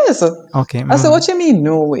 Yes. Okay. I said, Mm. what you mean,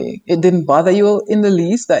 no way? It didn't bother you in the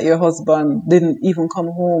least that your husband didn't even come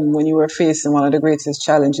home when you were facing one of the greatest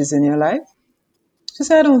challenges in your life? She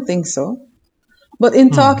said, I don't think so. But in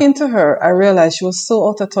Mm. talking to her, I realized she was so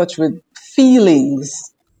out of touch with feelings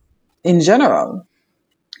in general.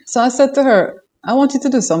 So I said to her, I want you to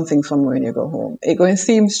do something for me when you go home. It's going to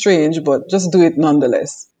seem strange, but just do it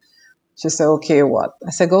nonetheless. She said, okay, what?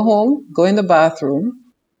 I said, go home, go in the bathroom,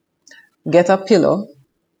 get a pillow,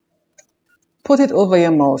 put it over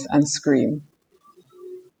your mouth and scream.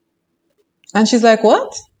 And she's like,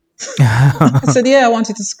 what? I said, yeah, I want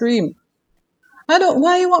you to scream.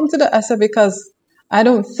 Why you want me to do that? I said, because I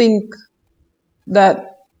don't think that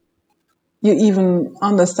you even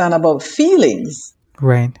understand about feelings.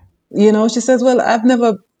 Right. She says, well, I've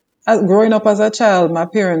never, growing up as a child, my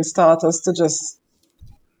parents taught us to just,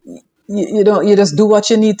 you just do what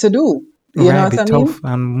you need to do. You know Right, what be I mean? tough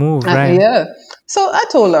and move, right. Yeah. So I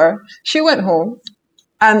told her, she went home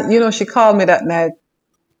and, she called me that night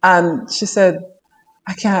and she said,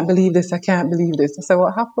 I can't believe this. I can't believe this. I said,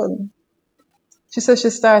 what happened? She said she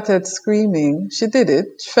started screaming. She did it.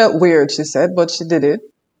 She felt weird, she said, but she did it.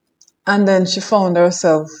 And then she found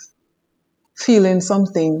herself feeling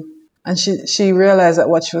something and she realized that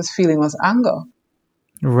what she was feeling was anger.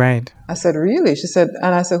 Right. I said, really? She said,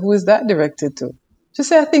 and I said, who is that directed to? She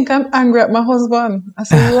said, I think I'm angry at my husband. I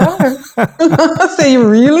said, you are? I said, you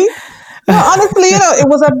really? No, honestly, it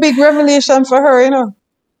was a big revelation for her.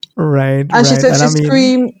 Right, And she right. said And she I mean,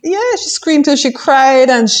 screamed. Yeah, she screamed till she cried,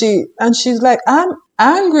 and she's like, I'm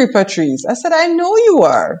angry, Patrice. I said, I know you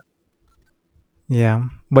are. yeah.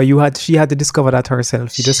 But she had to discover that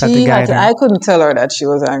herself. You just had to She had guide to, her. I couldn't tell her that she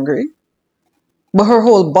was angry. But her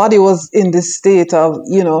whole body was in this state of,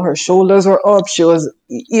 her shoulders were up. She was,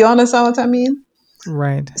 you understand what I mean?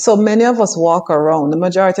 Right. So many of us walk around. The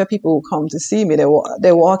majority of people who come to see me,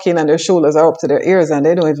 they walk in and their shoulders are up to their ears and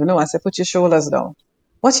they don't even know. I say, put your shoulders down.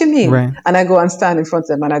 What you mean? Right. And I go and stand in front of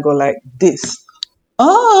them and I go like this.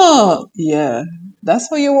 Oh, yeah. That's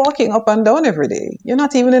why you're walking up and down every day. You're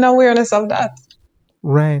not even in awareness of that.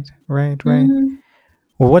 Right. Right. Right. Mm-hmm.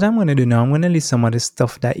 Well, what I'm going to do now, I'm going to list some of the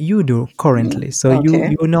stuff that you do currently. So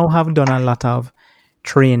Okay. you now have done a lot of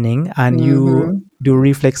training and you Mm-hmm. do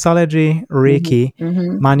reflexology, Reiki,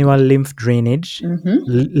 Mm-hmm. manual lymph drainage,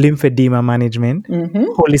 Mm-hmm. lymphedema management, Mm-hmm.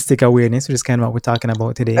 holistic awareness, which is kind of what we're talking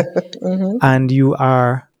about today. Mm-hmm. And you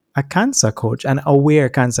are a cancer coach, an aware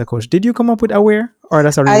cancer coach. Did you come up with aware or I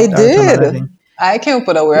that's did. another thing? I came up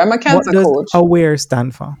with aware. I'm a What cancer does coach. aware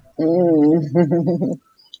stand for? Mm.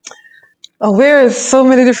 Aware is so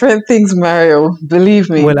many different things, Mario. Believe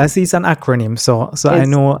me. Well, I see it's an acronym, so I It's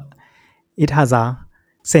know it has a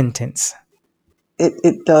sentence.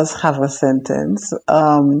 it does have a sentence.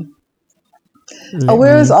 Let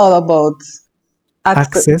Aware is me all about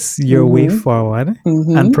access. access your way Mm-hmm. forward and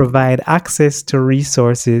Mm-hmm. provide access to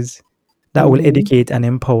resources that will Mm-hmm. educate and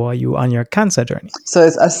empower you on your cancer journey. So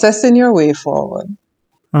it's assessing your way forward.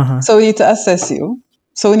 Uh-huh. So we need to assess you.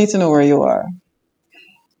 So we need to know where you are.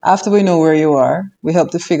 After we know where you are, we help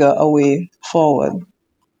to figure a way forward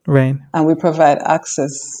Right. and we provide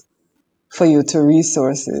access for you to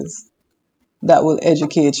resources that will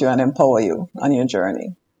educate you and empower you on your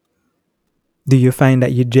journey. Do you find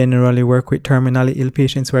that you generally work with terminally ill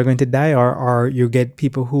patients who are going to die, or you get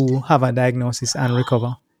people who have a diagnosis and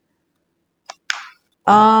recover?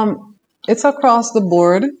 It's across the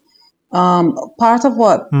board. Part of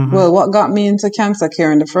Mm-hmm. what got me into cancer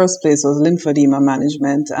care in the first place was lymphedema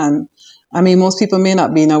management. And I mean, most people may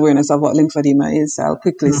not be in awareness of what lymphedema is. I'll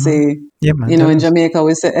quickly Mm-hmm. say, Yeah, man, tell in us. Jamaica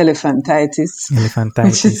we say elephantitis, which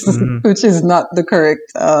Elephantitis. is Mm-hmm. which is not the correct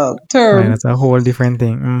Right, term. that's a whole different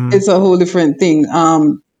thing. Mm-hmm. It's a whole different thing.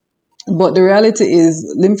 But the reality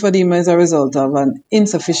is, lymphedema is a result of an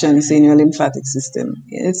insufficiency in your lymphatic system.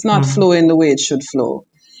 It's not Mm-hmm. flowing the way it should flow.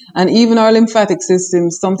 And even our lymphatic system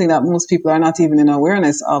is something that most people are not even in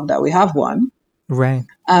awareness of that we have one, Right.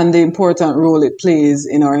 and the important role it plays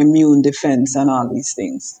in our immune defense and all these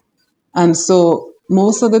things. And so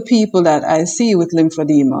most of the people that I see with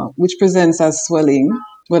lymphedema, which presents as swelling,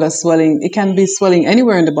 whether swelling, it can be swelling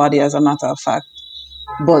anywhere in the body as a matter of fact,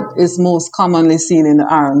 but it's most commonly seen in the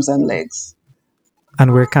arms and legs.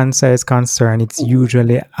 And where cancer is concerned, it's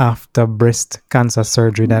usually after breast cancer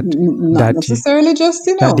surgery Not that you, necessarily just,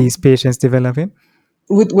 that these patients develop it.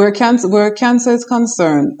 with where cancer is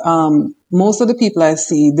concerned, most of the people I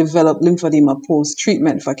see develop lymphedema post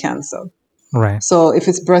treatment for cancer. Right. So if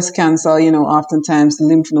it's breast cancer, oftentimes the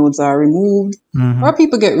lymph nodes are removed, Mm-hmm. or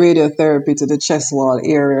people get radiotherapy to the chest wall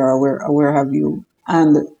area or where have you.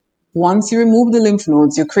 And once you remove the lymph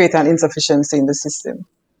nodes, you create an insufficiency in the system.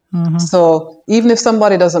 Mm-hmm. So even if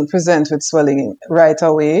somebody doesn't present with swelling right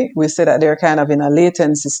away, we say that they're kind of in a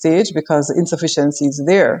latency stage because the insufficiency is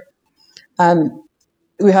there. And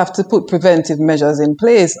we have to put preventive measures in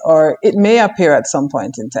place, or it may appear at some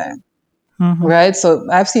point in time. Mm-hmm. Right? So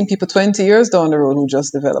I've seen people 20 years down the road who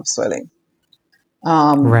just develop swelling.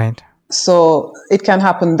 Right. So it can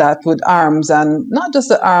happen that with arms, and not just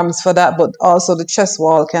the arms for that, but also the chest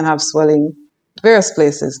wall can have swelling various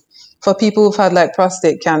places. For people who've had like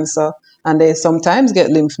prostate cancer and they sometimes get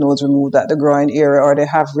lymph nodes removed at the groin area or they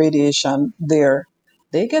have radiation there,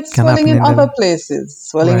 they get Can swelling happen in in other the places,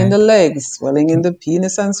 swelling in right the legs, swelling in the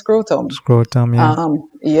penis and scrotum. scrotum. Yeah.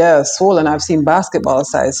 Yeah, swollen. I've seen basketball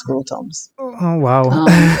sized scrotums. Oh wow. Um,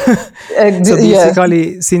 So yes.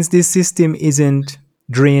 basically, since this system isn't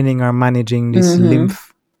draining or managing this Mm-hmm.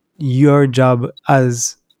 lymph, your job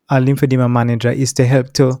as a lymphedema manager is to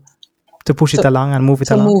help to push it To along and move it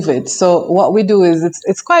to along. move it. So what we do is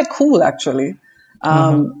it's quite cool actually.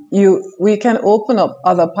 Mm-hmm. We can open up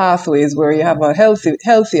other pathways where you have a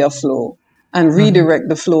healthier flow and Mm-hmm. redirect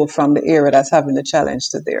the flow from the area that's having the challenge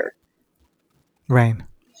to there. Right.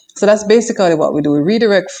 So that's basically what we do. We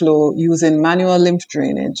redirect flow using manual lymph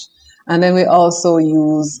drainage. And then we also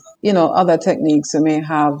use, other techniques. We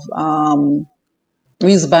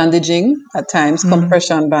use bandaging at times, Mm-hmm.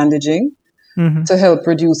 compression bandaging Mm-hmm. to help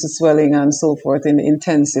reduce the swelling and so forth in the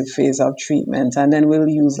intensive phase of treatment. And then we'll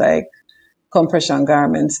use like compression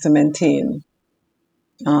garments to maintain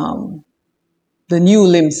um, the new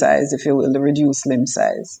limb size, if you will, the reduced limb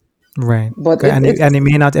size. Right. But Okay. And it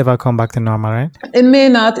may not ever come back to normal, right? it may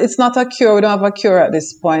not, it's not a cure. We don't have a cure at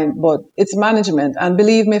this point, but it's management. And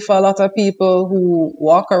believe me, for a lot of people who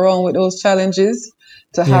walk around with those challenges,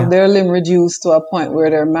 to have Yeah. their limb reduced to a point where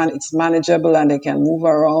it's manageable and they can move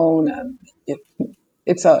around, and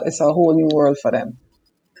it's a whole new world for them.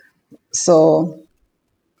 So,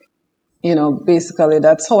 basically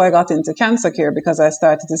that's how I got into cancer care, because I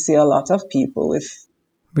started to see a lot of people with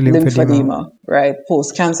Lymphedema. lymphedema, right,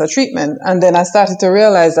 post cancer treatment. And then I started to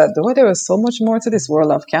realize that there was so much more to this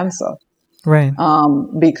world of cancer. Right.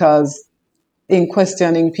 Because in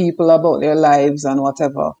questioning people about their lives and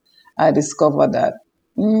whatever, I discovered that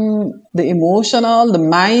the emotional, the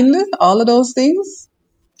mind, all of those things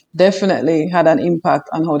definitely had an impact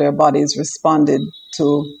on how their bodies responded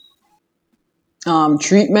to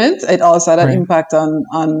treatment. It also had an Right. impact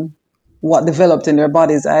on what developed in their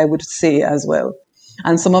bodies, I would say, as well.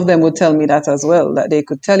 And some of them would tell me that as well, that they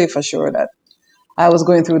could tell you for sure that I was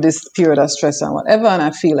going through this period of stress and whatever, and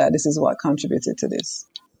I feel like this is what contributed to this.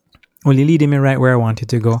 Well, you're leading me right where I wanted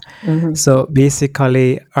to go. Mm-hmm. So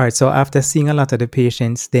basically, all right. So after seeing a lot of the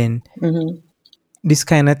patients, then Mm-hmm. this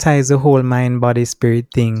kind of ties the whole mind, body, spirit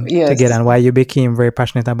thing together, Yes. and why you became very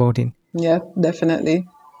passionate about it. Yeah, definitely.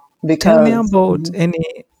 Tell me Because about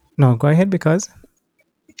any. No, go ahead because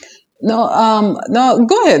no,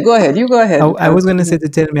 go ahead. You go ahead I because was going to say to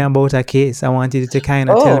tell me about a case. I wanted you to kind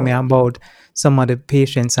of tell me oh, about some of the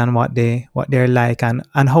patients and what they're like and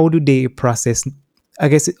how do they process. I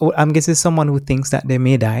guess I'm guessing someone who thinks that they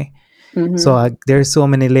may die. So hmm there's so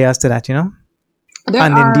many layers to that, there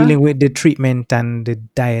and then are dealing with the treatment and the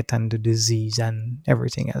diet and the disease and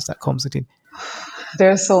everything else that comes with it.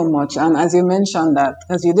 there's so much. And as you mentioned that,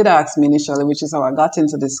 as you did ask me initially, which is how I got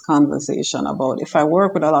into this conversation about if I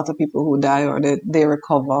work with a lot of people who die or they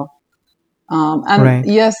recover. And Right,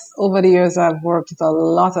 yes, over the years I've worked with a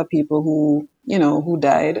lot of people who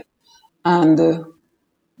died, and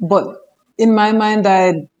but in my mind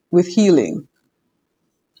died with healing.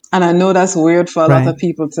 And I know that's weird for a lot right. of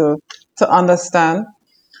people to understand.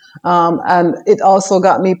 And it also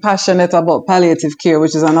got me passionate about palliative care,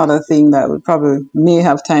 which is another thing that we probably may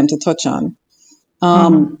have time to touch on.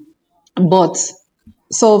 Mm-hmm. But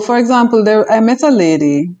so, for example, I met a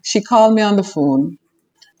lady. She called me on the phone,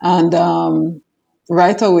 and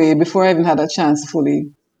right away, before I even had a chance to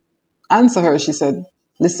fully answer her, she said,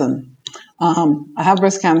 "Listen, I have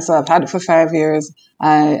breast cancer. I've had it for 5 years.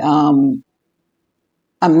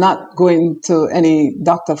 I'm not going to any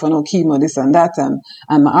doctor for no chemo, this and that,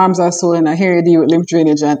 and my arms are swollen. I hear you deal with lymph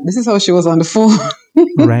drainage." And this is how she was on the phone.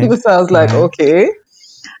 Right, So I was like, right. okay.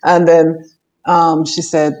 And then she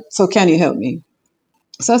said, "So can you help me?"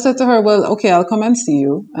 So I said to her, "Well, okay, I'll come and see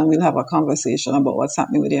you, and we'll have a conversation about what's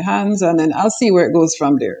happening with your hands, and then I'll see where it goes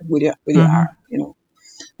from there with your Mm-hmm. arm."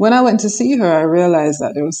 When I went to see her, I realized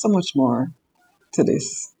that there was so much more to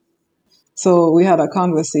this. So we had a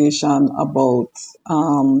conversation about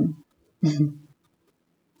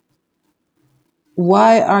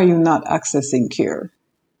why are you not accessing care?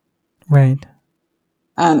 Right.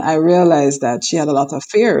 And I realized that she had a lot of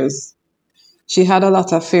fears. She had a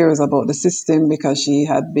lot of fears about the system because she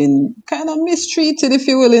had been kind of mistreated, if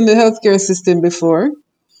you will, in the healthcare system before.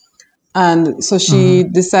 And so she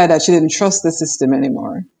Mm-hmm. decided she didn't trust the system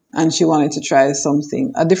anymore. And she wanted to try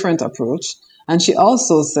something, a different approach. And she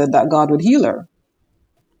also said that God would heal her.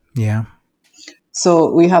 Yeah.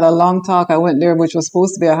 So we had a long talk. I went there, which was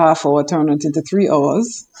supposed to be a half hour, turned into 3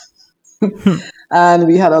 hours. And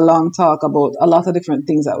we had a long talk about a lot of different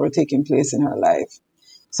things that were taking place in her life.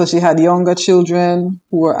 So she had younger children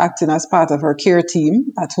who were acting as part of her care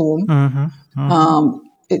team at home. Mm-hmm. Mm-hmm.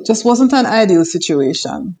 It just wasn't an ideal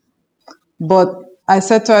situation. But I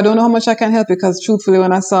said to her, "I don't know how much I can help," because truthfully,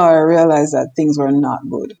 when I saw her, I realized that things were not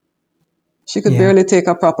good. She could Yeah. barely take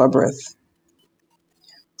a proper breath.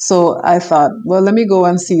 So I thought, well, let me go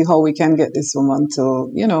and see how we can get this woman to,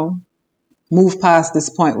 move past this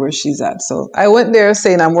point where she's at. So I went there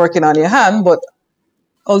saying I'm working on your hand, but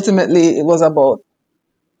ultimately it was about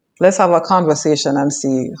let's have a conversation and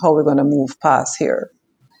see how we're going to move past here.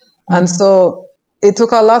 And so it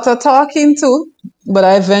took a lot of talking too, but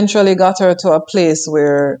I eventually got her to a place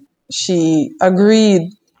where she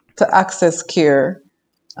agreed to access care.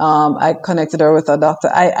 I connected her with a doctor.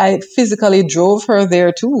 I physically drove her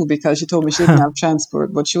there too because she told me she didn't have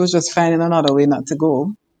transport, but she was just finding another way not to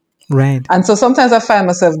go. Right. And so sometimes I find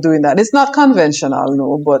myself doing that. It's not conventional,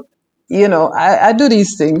 no, but I do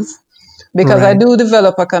these things because I Right. do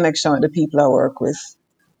develop a connection with the people I work with,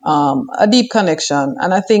 a deep connection,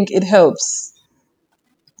 and I think it helps.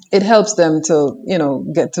 It helps them to,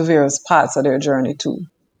 get to various parts of their journey too.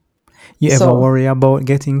 You ever So, worry about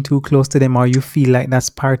getting too close to them, or you feel like that's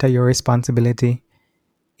part of your responsibility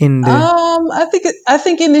in the? I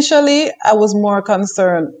think initially I was more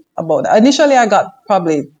concerned about that. Initially, I got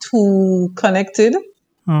probably too connected.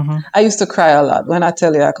 Mm-hmm. I used to cry a lot. When I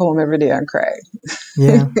tell you, I come home every day and cry.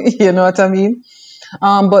 Yeah. You know what I mean?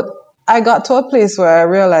 But I got to a place where I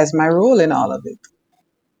realized my role in all of it.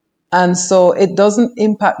 And so it doesn't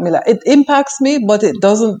impact me. It impacts me, but it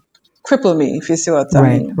doesn't cripple me, if you see what I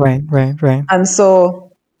Right. mean. Right. Right. Right. And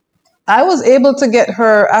so I was able to get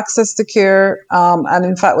her access to care. And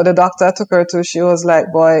in fact, with the doctor I took her to, she was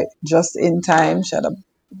like, boy, just in time. She had a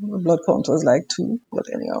blood count was like 2, but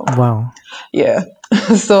anyhow, Wow. yeah.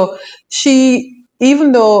 So she,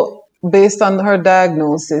 even though based on her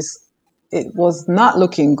diagnosis, it was not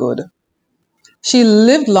looking good, she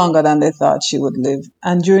lived longer than they thought she would live.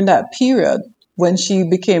 And during that period, when she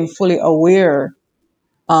became fully aware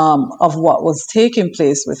of what was taking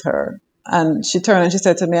place with her, and she turned and she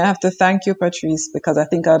said to me, I have to thank you, Patrice, because I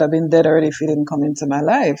think I would have been dead already if you didn't come into my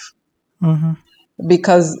life. Mm-hmm.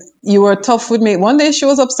 Because you were tough with me. One day she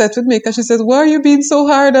was upset with me because she says, why are you being so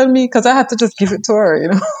hard on me? Because I had to just give it to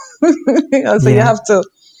her, I said, you Yeah. have to,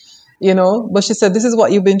 But she said, this is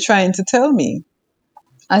what you've been trying to tell me.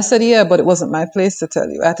 I said, yeah, but it wasn't my place to tell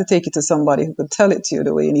you. I had to take it to somebody who could tell it to you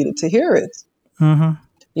the way you needed to hear it. Mm-hmm.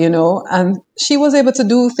 And she was able to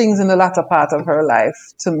do things in the latter part of her life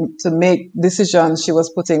to make decisions she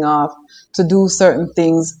was putting off, to do certain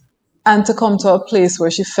things, and to come to a place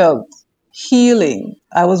where she felt healing.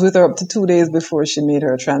 I was with her up to 2 days before she made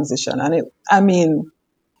her transition. And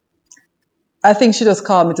I think she just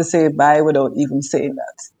called me to say bye without even saying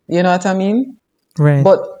that. You know what I mean? Right.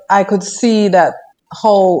 But I could see that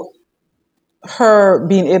how her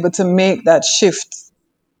being able to make that shift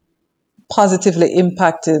positively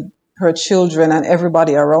impacted her children and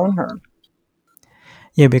everybody around her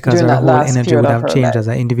Yeah, because during her that whole last energy period would of have her changed life as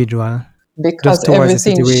an individual, just because towards the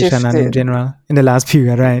everything situation and in shifted. general in the last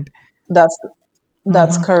period, right? That's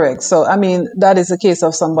that's Mm-hmm. correct. So that is a case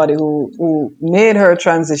of somebody who made her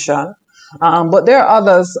transition. But there are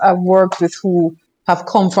others I've worked with who have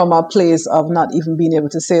come from a place of not even being able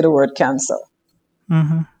to say the word cancer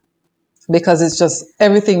Mm-hmm. because it's just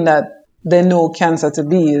everything that they know cancer to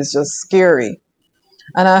be is just scary.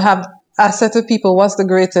 And I said to people, what's the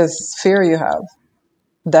greatest fear you have?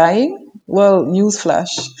 Dying? Well,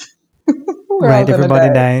 newsflash. We're all Right. gonna Everybody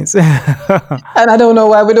die. dies. And I don't know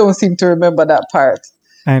why we don't seem to remember that part.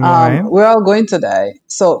 I know, right? We're all going to die.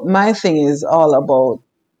 So my thing is all about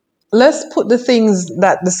let's put the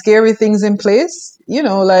scary things in place,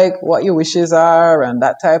 like what your wishes are and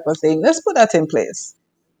that type of thing. Let's put that in place.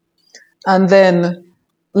 And then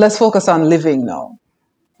let's focus on living now.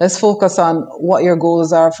 Let's focus on what your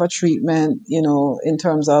goals are for treatment, in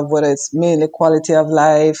terms of whether it's mainly quality of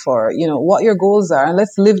life or, what your goals are. And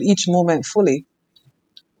let's live each moment fully.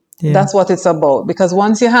 Yeah. That's what it's about. Because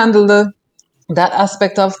once you handle that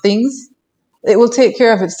aspect of things, it will take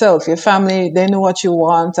care of itself. Your family, they know what you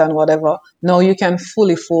want and whatever. Now you can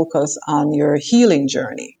fully focus on your healing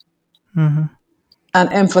journey Mm-hmm.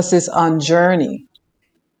 and emphasis on journey,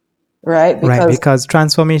 right? Right, Because because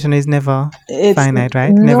transformation is never it's finite,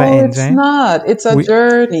 right? Never no, ends, it's right? not. It's a We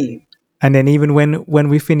journey. and then even when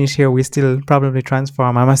we finish here, we still probably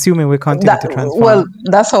transform. I'm assuming we continue That to well, transform.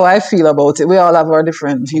 that's how I feel about it. We all have our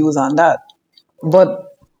different views on that, but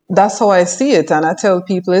that's how I see it. And I tell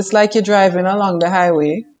people it's like you're driving along the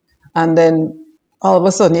highway, and then all of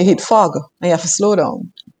a sudden you hit fog and you have to slow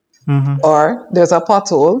down, Mm-hmm. or there's a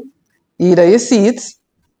pothole. Either you see it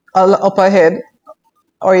up ahead,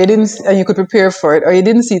 or you didn't, and you could prepare for it, or you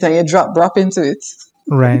didn't see it and you drop into it.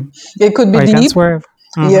 Right. It could be Or you can deep, swerve.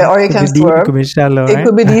 yeah, Mm-hmm. or you Could can be deep, it swerve. could be shallow, It right?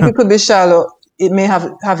 could be deep, it could be shallow. It may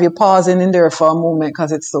have you pausing in there for a moment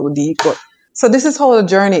because it's so deep. But so this is how the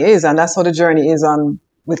journey is, and that's how the journey is on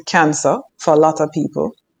with cancer for a lot of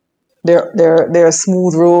people. There are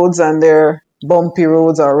smooth roads and there bumpy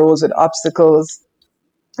roads or roads with obstacles.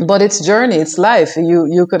 But it's journey, it's life.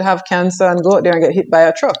 You could have cancer and go out there and get hit by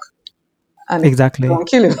a truck and it Exactly. won't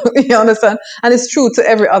kill you. You understand? And it's true to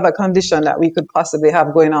every other condition that we could possibly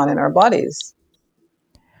have going on in our bodies.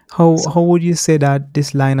 How would you say that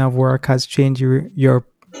this line of work has changed your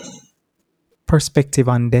perspective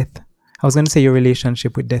on death? I was going to say your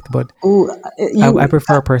relationship with death, but Ooh, I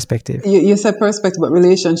prefer perspective. you said perspective, but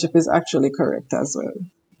relationship is actually correct as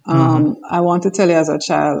well. I want to tell you, as a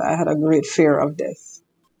child, I had a great fear of death.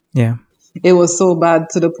 Yeah. It was so bad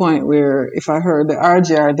to the point where if I heard the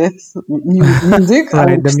RGR death music, I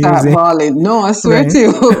Right, would the start music. bawling. No, I swear Right. to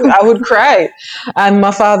you, I would cry. And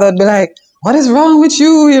my father would be like, what is wrong with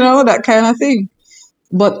you? You know, that kind of thing.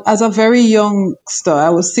 But as a very youngster, I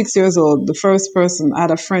was 6 years old. The first person, I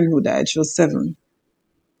had a friend who died. She was 7.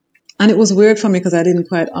 And it was weird for me because I didn't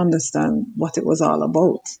quite understand what it was all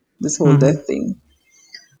about, this whole Mm-hmm. death thing.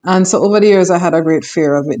 And so over the years, I had a great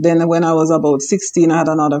fear of it. Then when I was about 16, I had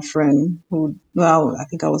another friend who, well, I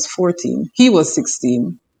think I was 14. He was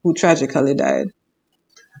 16, who tragically died.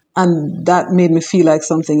 And that made me feel like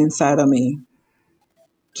something inside of me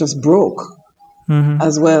just broke Mm-hmm.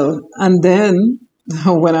 as well. And then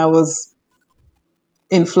when I was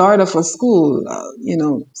in Florida for school,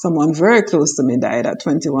 someone very close to me died at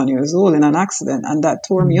 21 years old in an accident. And that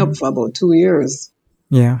tore me Mm-hmm. up for about 2 years.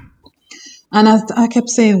 Yeah. And I kept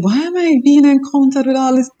saying, why am I being encountered with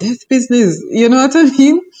all this death business? You know what I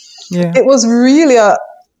mean? Yeah. It was really a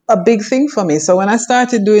big thing for me. So when I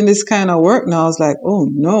started doing this kind of work now, I was like, oh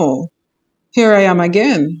no, here I am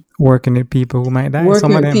again, Working with people who might die. Some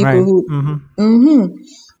working of with them, people right? who, Mm-hmm.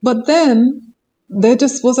 But then there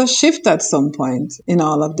just was a shift at some point in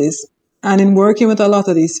all of this. And in working with a lot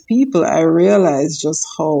of these people, I realized just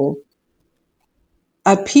how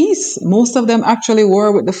at peace most of them actually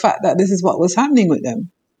were with the fact that this is what was happening with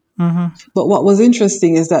them. Mm-hmm. But what was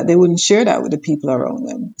interesting is that they wouldn't share that with the people around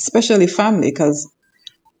them, especially family, because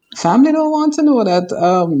family don't want to know that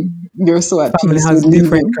you're so at Family peace with has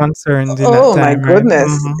different leaving. concerns in that Oh my time, right?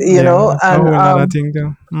 goodness, Mm-hmm. Yeah, that's a and whole other thing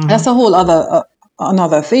too. Mm-hmm. that's a whole other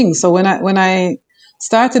another thing. So when I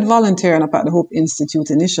started volunteering up at the Hope Institute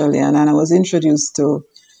initially, and then I was introduced to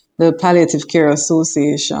the Palliative Care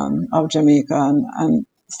Association of Jamaica, and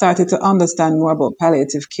started to understand more about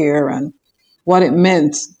palliative care and what it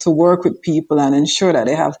meant to work with people and ensure that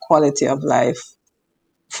they have quality of life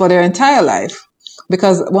for their entire life.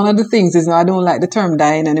 Because one of the things is, I don't like the term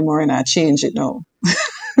dying anymore, and I change it now.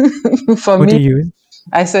 For What do me, you use?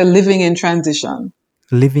 I say living in transition.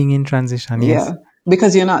 Living in transition, Yeah. yes.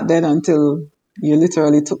 Because you're not dead until you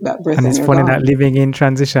literally took that breath And and it's you're funny that gone. living in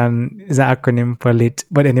transition is an acronym for lit.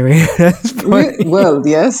 But anyway, that's funny. Well,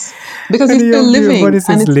 yes. Because And you're you still have living, everybody and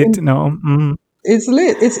says lit now. Mm-hmm. it's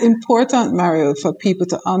lit. It's important, Mario, for people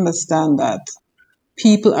to understand that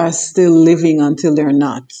people are still living until they're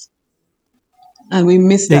not. And we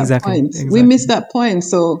miss that Exactly, point. We miss exactly. that point.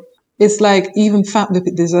 So it's like even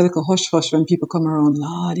there's like a hush hush when people come around,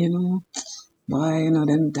 Lord, boy,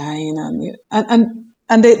 them dying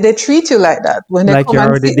and they treat you like that when they Like come you're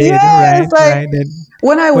and already see. dead, Yeah, right? it's like Right. Then,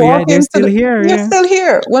 when I but yeah, walk they're into still the, here. you're Yeah. still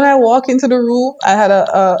here. When I walk into the room, I had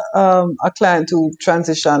a client who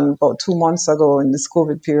transitioned about 2 months ago in this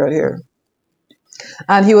COVID period here,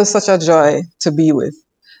 and he was such a joy to be with.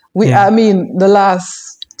 Yeah. I mean, the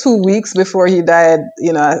last 2 weeks before he died,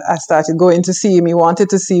 I started going to see him. He wanted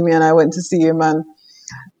to see me, and I went to see him. And,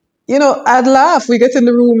 I'd laugh. We get in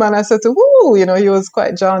the room, and I said to, woo, he was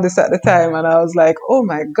quite jaundiced at the time. And I was like, oh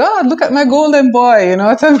my God, look at my golden boy. You know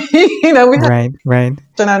what I mean? And we had, Right. Right.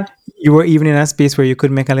 and You were even in a space where you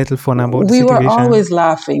could make a little fun about the we were situation. always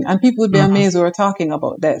laughing, and people would be Mm-hmm. amazed we were talking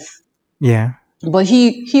about death. Yeah. But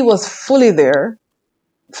he was fully there.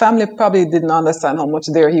 Family probably didn't understand how much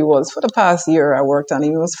there he was. For the past year I worked on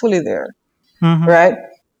him, he was fully there, Mm-hmm. right?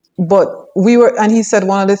 But and he said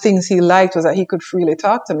one of the things he liked was that he could freely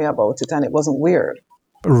talk to me about it and it wasn't weird.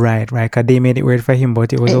 Right. Right. Because they made it weird for him,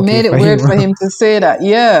 but it was It okay made it for weird you. for him to say that.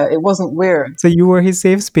 Yeah, it wasn't weird. So you were his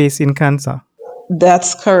safe space in cancer,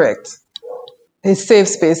 That's correct. His safe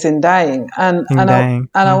space in dying. And in and I dying.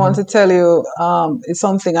 and I Mm-hmm. want to tell you, it's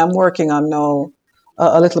something I'm working on now,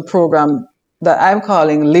 a little program that I'm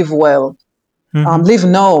calling Live Well. Mm-hmm. Live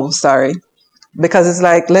Now, sorry. Because it's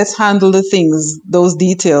like, let's handle the things, those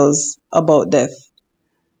details about death,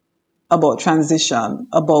 about transition,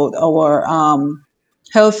 about our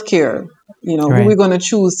healthcare, who we're Right. going to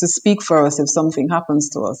choose to speak for us if something happens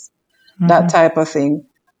to us, that Mm-hmm. type of thing.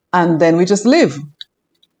 And then we just live,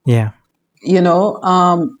 Yeah. you know.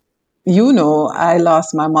 I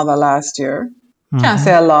lost my mother last year. Can't Mm-hmm.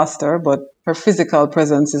 say I lost her, but her physical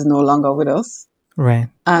presence is no longer with us. Right.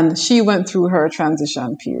 And she went through her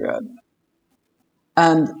transition period.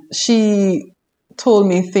 And she told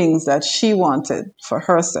me things that she wanted for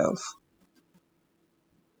herself,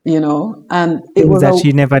 and it Things was that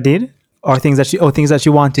she never did, or things that she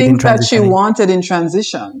wanted in things that she transitioning. wanted in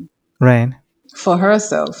transition Right. for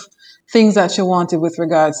herself, things that she wanted with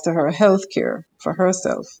regards to her health care for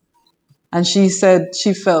herself. And she said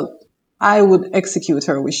she felt I would execute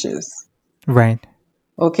her wishes. Right.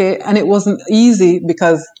 Okay. And it wasn't easy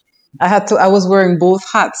because I was wearing both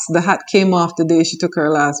hats. The hat came off the day she took her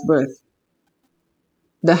last breath.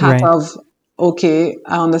 The hat Right. of, okay,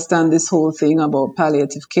 I understand this whole thing about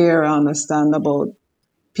palliative care. I understand about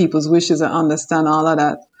people's wishes. I understand all of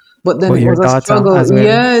that. But then But it your was a daughter struggle. as well,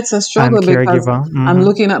 Yeah, it's a and struggle because caregiver. I'm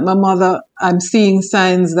looking at my mother. I'm seeing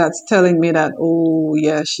signs that's telling me that, oh,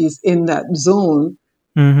 yeah, she's in that zone.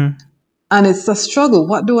 Mm-hmm. And it's a struggle.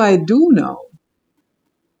 What do I do now?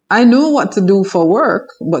 I know what to do for work,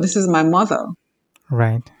 but this is my mother.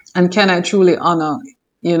 Right. And can I truly honor,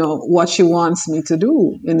 what she wants me to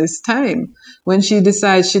do in this time when she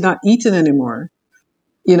decides she's not eating anymore?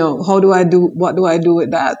 What do I do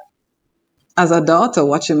with that as a daughter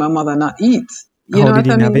watching my mother not eat? You know what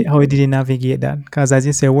I mean? How did you navigate that? Because as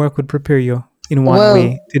you say, work would prepare you in one Well,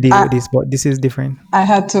 way to deal I, with this, but this is different. I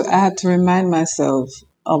had to remind myself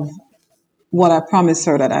of what I promised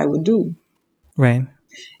her that I would do. Right.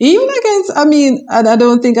 Even against, and I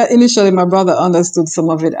don't think initially my brother understood some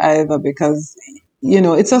of it either because,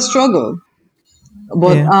 it's a struggle.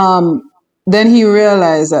 But Yeah. then he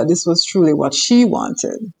realized that this was truly what she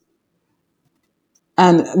wanted.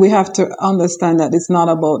 And we have to understand that it's not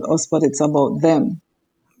about us, but it's about them.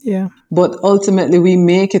 Yeah. But ultimately, we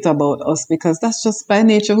make it about us because that's just by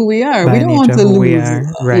nature who we are. We By don't want nature, to who we lose. are.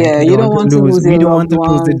 Right. Yeah, We you don't don't want to want to lose. lose We your don't loved want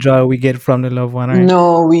to lose the one. joy we get from the loved one. Right.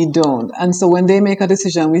 No, we don't. And so when they make a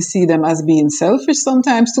decision, we see them as being selfish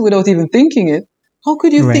sometimes too, without even thinking it. How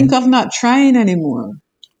could you Right. think of not trying anymore?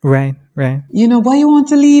 Right. Right. Why you want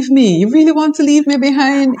to leave me? You really want to leave me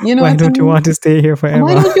behind? You know Why what I don't you mean? want to stay here Why forever?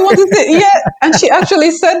 don't you want to stay? Yeah. And she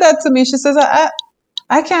actually said that to me. She says,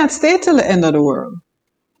 I can't stay till the end of the world.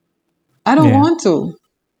 I don't Yeah. want to.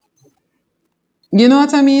 You know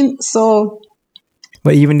what I mean? So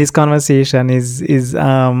But even this conversation is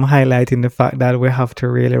highlighting the fact that we have to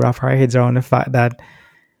really wrap our heads around the fact that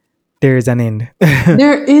there is an end.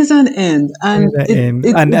 there is an end. And There's an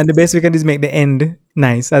end, and the best we can do is make the end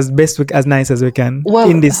nice, as nice as we can well,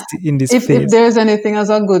 in this if phase. there's anything as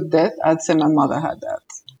a good death, I'd say my mother had that.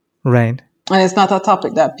 Right. And it's not a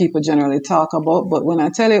topic that people generally talk about. But when I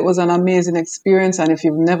tell you it was an amazing experience, and if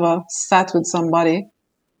you've never sat with somebody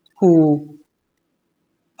who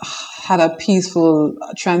had a peaceful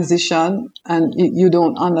transition and you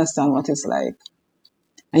don't understand what it's like.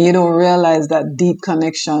 And you don't realize that deep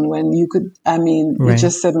connection when you could, you Right.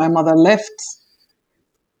 just said my mother left.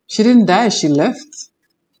 She didn't die, she left.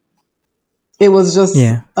 It was just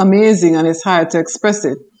Yeah. amazing and it's hard to express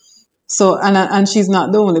it. So, and she's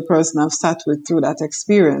not the only person I've sat with through that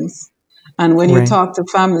experience. And when you Right. talk to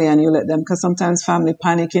family and you let them, because sometimes family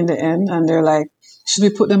panic in the end and they're like, should we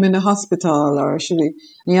put them in the hospital or should we?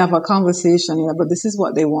 And you have a conversation, but this is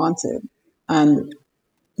what they wanted. And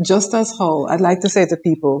just as how I'd like to say to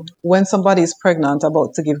people, when somebody is pregnant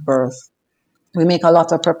about to give birth, we make a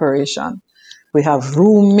lot of preparation. We have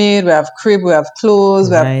room made, we have crib, we have clothes,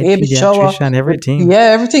 we have Right. baby shower. Pediatrician, everything. Yeah,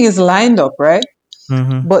 everything is lined up, right?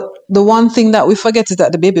 Mm-hmm. But the one thing that we forget is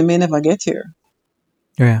that the baby may never get here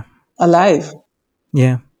Yeah. alive.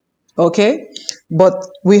 Yeah. Okay? But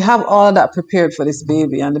we have all that prepared for this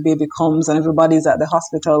baby, and the baby comes, and everybody's at the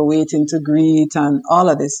hospital waiting to greet, and all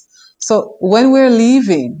of this. So when we're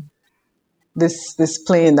leaving this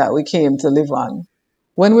plane that we came to live on,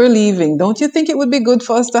 when we're leaving, don't you think it would be good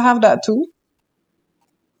for us to have that too?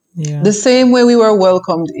 Yeah. The same way we were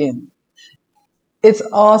welcomed in. It's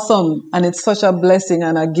awesome, and it's such a blessing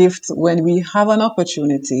and a gift when we have an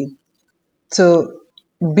opportunity to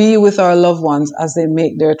be with our loved ones as they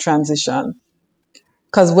make their transition.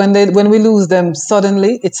 Because when we lose them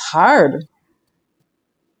suddenly, it's hard.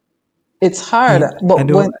 It's hard. Yeah. I But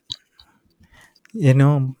don't.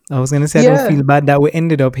 I was gonna say I don't yeah, feel bad that we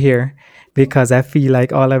ended up here because I feel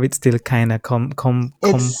like all of it still kind of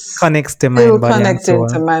it's connects to still mind, body, and connected to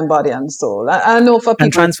soul, mind, body, and soul. I know for and people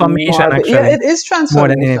it's transformation. more, but yeah, Actually, it is more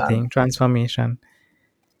than transformation. anything, transformation.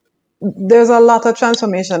 There's a lot of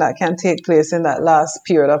transformation that can take place in that last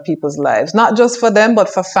period of people's lives, not just for them, but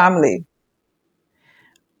for family.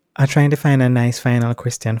 I'm trying to find a nice final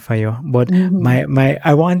question for you, but Mm-hmm.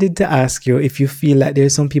 I wanted to ask you if you feel like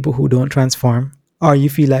there's some people who don't transform, or you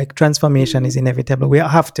feel like transformation is inevitable. We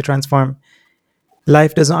have to transform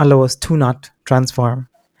Life doesn't allow us to not transform.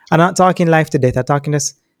 I'm not talking life to death. I'm talking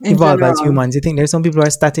us In evolve as general, humans. You think there's some people who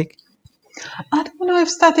are static? I don't know if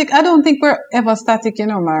static. I don't think we're ever static,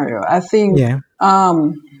 Mario. I think Yeah.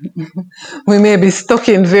 um, we may be stuck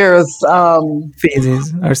in various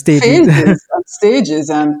Phases or stages. phases and stages,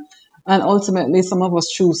 and ultimately, some of us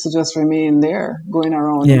choose to just remain there, going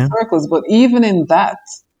around in Yeah. circles. But even in that,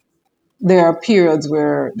 there are periods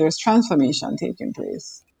where there's transformation taking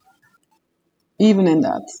place. Even in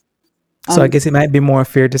that, So I and guess it might be more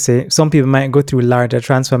fair to say some people might go through larger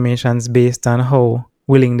transformations based on how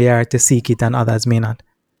willing they are to seek it, and others may not.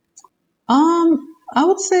 I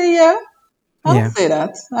would say, yeah, I would Yeah. say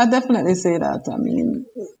that. I definitely say that. I mean,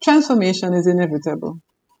 transformation is inevitable.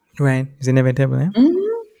 Right. It's inevitable. Eh?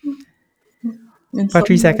 In some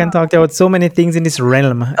Patrice, I way. can talk about so many things in this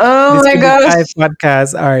realm. Oh This my could be gosh. 5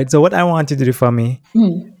 podcasts. All right. So what I want you to do for me,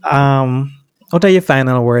 Hmm. what are your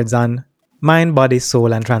final words on mind, body,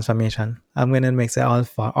 soul, and transformation? I'm gonna mix it all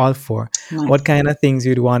four. What Nice. kind of things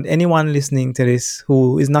you'd want anyone listening to this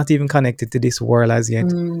who is not even connected to this world as yet?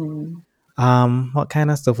 Mm. What kind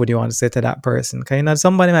of stuff would you want to say to that person? Because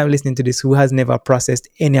somebody might be listening to this who has never processed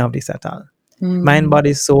any of this at all. Mind, Mm.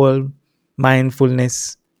 body, soul,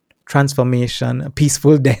 mindfulness, transformation, a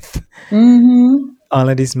peaceful death. Mm-hmm. All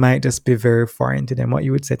of this might just be very foreign to them. What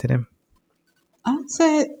you would say to them? I'd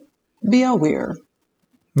say be aware.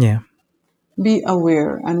 Yeah. Be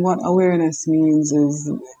aware. And what awareness means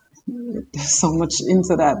is there's so much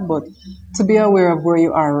into that, but to be aware of where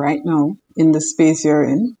you are right now in the space you're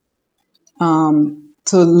in,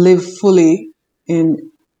 to live fully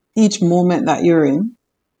in each moment that you're in.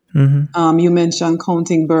 Mm-hmm. You mentioned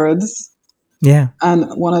counting birds. Yeah. And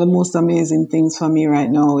one of the most amazing things for me right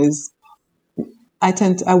now is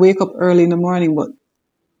I wake up early in the morning, but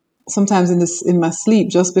sometimes in my sleep,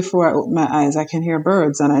 just before I open my eyes, I can hear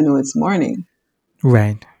birds and I know it's morning.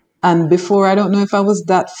 Right. And before, I don't know if I was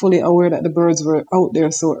that fully aware that the birds were out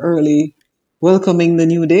there so early, welcoming the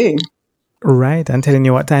new day Right. And telling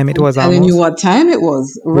you what time it and was telling you almost what time it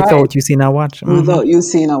was, right? without you seeing a watch. Mm-hmm. Without you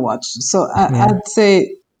seeing a watch. So Yeah. I'd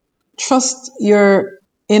say trust your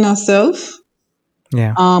inner self.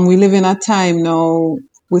 Yeah. We live in a time now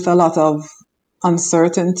with a lot of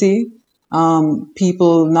uncertainty.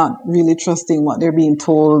 People not really trusting what they're being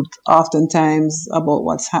told oftentimes about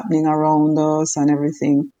what's happening around us and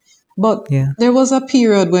everything. But Yeah. there was a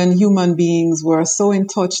period when human beings were so in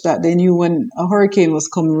touch that they knew when a hurricane was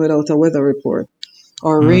coming without a weather report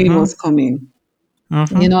or rain Mm-hmm. was coming. You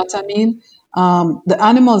Mm-hmm. know what I mean? The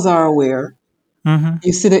animals are aware. Mm-hmm.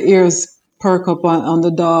 You see the ears perk up on the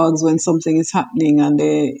dogs when something is happening and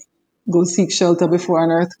they go seek shelter before an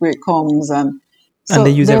earthquake comes. And And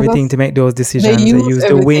they so use everything to make those they decisions. They use use the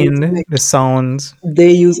everything to wind, make, the sounds,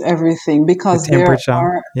 they use everything the because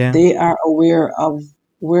temperature. Yeah. they are aware of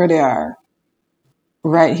where they are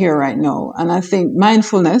right here, right now. And I think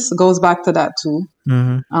mindfulness goes back to that too.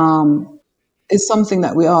 Mm-hmm. It's something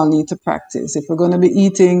that we all need to practice. If we're going to be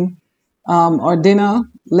eating our dinner,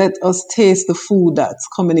 let us taste the food that's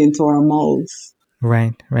coming into our mouths.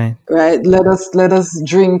 Right. Right. Right? Let us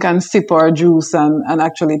drink and sip our juice and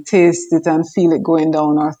actually taste it and feel it going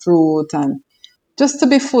down our throat and just to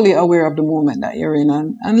be fully aware of the moment that you're in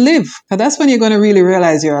and live. Because that's when you're going to really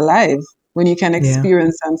realize you're alive, when you can Yeah.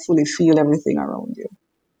 experience and fully feel everything around you.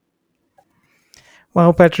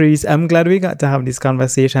 Well, Patrice, I'm glad we got to have this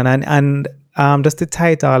conversation. And just to tie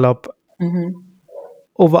it all up, Hmm.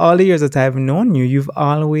 over all the years that I've known you, you've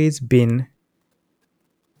always been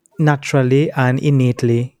naturally and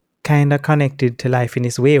innately kind of connected to life in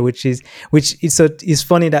this way, which is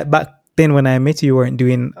funny that back then when I met you, you weren't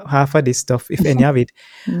doing half of this stuff, if any of it.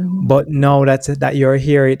 Hmm. But now that you're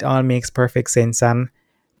here, it all makes perfect sense, and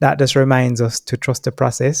that just reminds us to trust the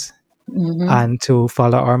process Hmm. and to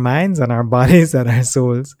follow our minds and our bodies and our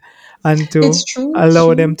souls, and It's to true. It's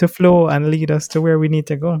allow them true. to flow and lead us to where we need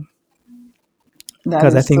to go. That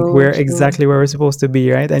Because I is think so we're true. exactly where we're supposed to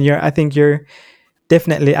be, right? And I think you're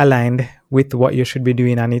definitely aligned with what you should be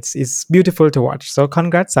doing, and it's beautiful to watch. So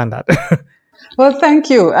congrats on that. Well, thank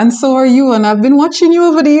you. And so are you. And I've been watching you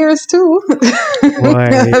over the years too. Boy,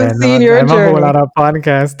 I've yeah, no, seen your I'm a whole journey. lot of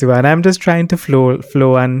podcasts too, and I'm just trying to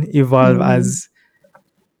flow and evolve Hmm.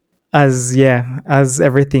 as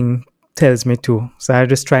everything tells me to. So I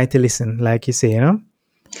just try to listen, like you say,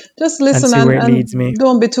 Just and listen see where it and leads me.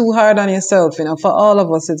 don't be too hard on yourself. For all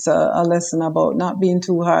of us, it's a lesson about not being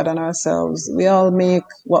too hard on ourselves. We all make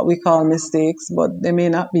what we call mistakes, but they may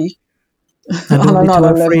not be And on don't be too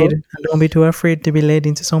another afraid. level. And don't be too afraid to be led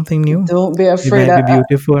into something new. Don't be It afraid. might be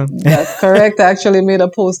beautiful. That's correct. I actually made a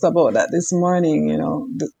post about that this morning.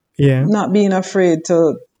 Yeah. Not being afraid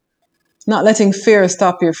to not letting fear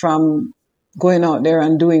stop you from going out there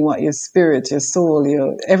and doing what your spirit, your soul,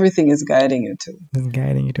 everything is guiding you to. It's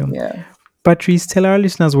guiding you to. Yeah. Patrice, tell our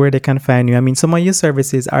listeners where they can find you. I mean, some of your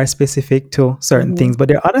services are specific to certain things, but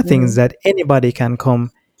there are other things that anybody can come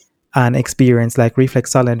and experience, like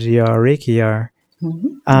reflexology or Reiki or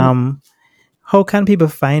how can people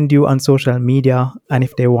find you on social media, and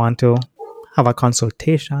if they want to have a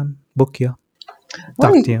consultation, book you,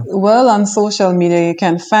 talk to you? Well, on social media, you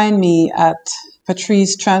can find me at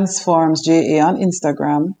Patrice Transforms JA on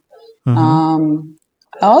Instagram.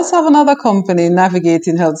 I also have another company,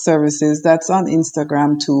 Navigating Health Services, that's on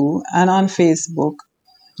Instagram too, and on Facebook.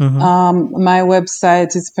 My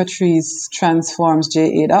website is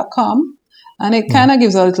patricetransformsja.com, and it kind of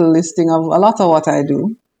gives a little listing of a lot of what I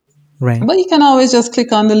do. Right. But you can always just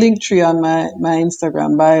click on the link tree on my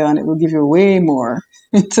Instagram bio, and it will give you way more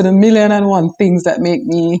into the 1,000,001 things that make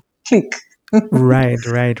me click. Right.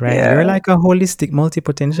 Yeah. You're like a holistic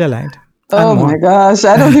multi-potentialite. Oh my gosh,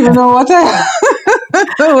 I don't even know where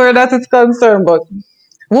that is concerned, but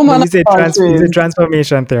woman, you say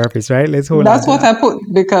transformation therapist, right? That's what I put,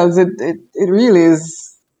 because it really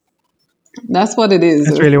is. That's what it is.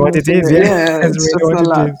 That's really what it is. Yeah, it's really just a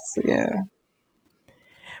lot. Yeah.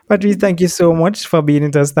 Patrice, thank you so much for being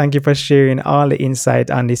with us. Thank you for sharing all the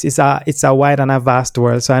insight on this. It's a wide and a vast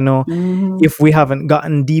world. So I know if we haven't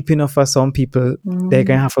gotten deep enough for some people, they're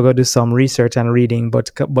gonna have to go do some research and reading.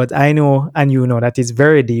 But I know, and you know, that it's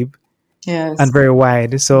very deep, and very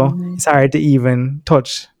wide. So it's hard to even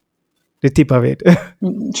touch the tip of it.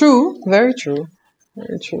 True, very true,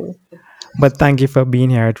 very true. But thank you for being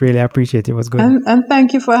here. I really appreciate it. It was good. And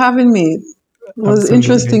thank you for having me. It was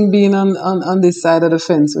interesting being on this side of the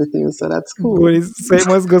fence with you, so that's cool. Good. Same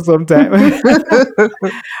must go sometime. All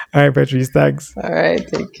right, Patrice, thanks. All right,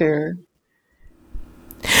 take care.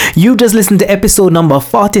 You just listened to episode number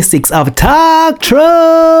 46 of Talk Truth,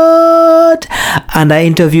 and I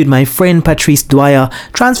interviewed my friend Patrice Dwyer,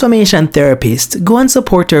 transformation therapist. Go and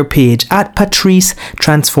support her page at Patrice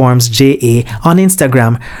Transforms JA on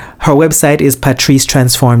Instagram. Her website is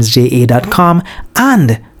patricetransformsja.com,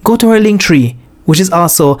 and go to her link tree, which is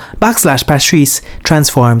also /Patrice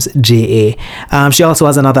Transforms JA. She also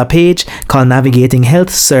has another page called Navigating Health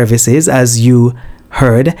Services, as you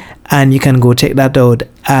heard, and you can go check that out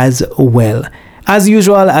as well. As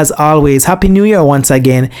usual, as always, Happy New Year once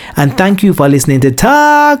again, and thank you for listening to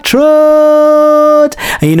Talk Truth.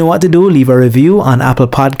 And you know what to do, leave a review on Apple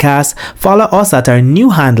Podcasts. Follow us at our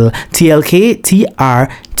new handle, TLKTRTH,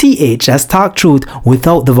 as Talk Truth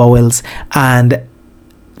without the vowels, and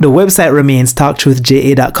the website remains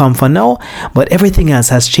talktruthja.com for now, but everything else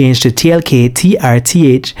has changed to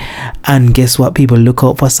TLKTRTH. And guess what, people? Look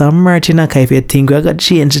out for some merch in if you think we're going to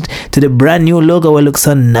change it to the brand new logo. It looks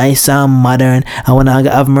so nice and modern. And when I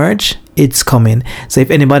have merch, it's coming. So if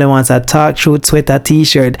anybody wants a Talk Truth sweater,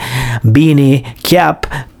 t-shirt, beanie, cap,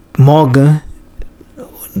 mug,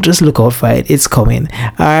 just look out for it. It's coming.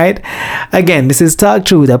 All right. Again, this is Talk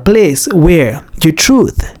Truth, a place where your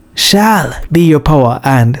truth shall be your power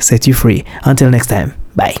and set you free. Until next time,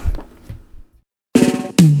 bye.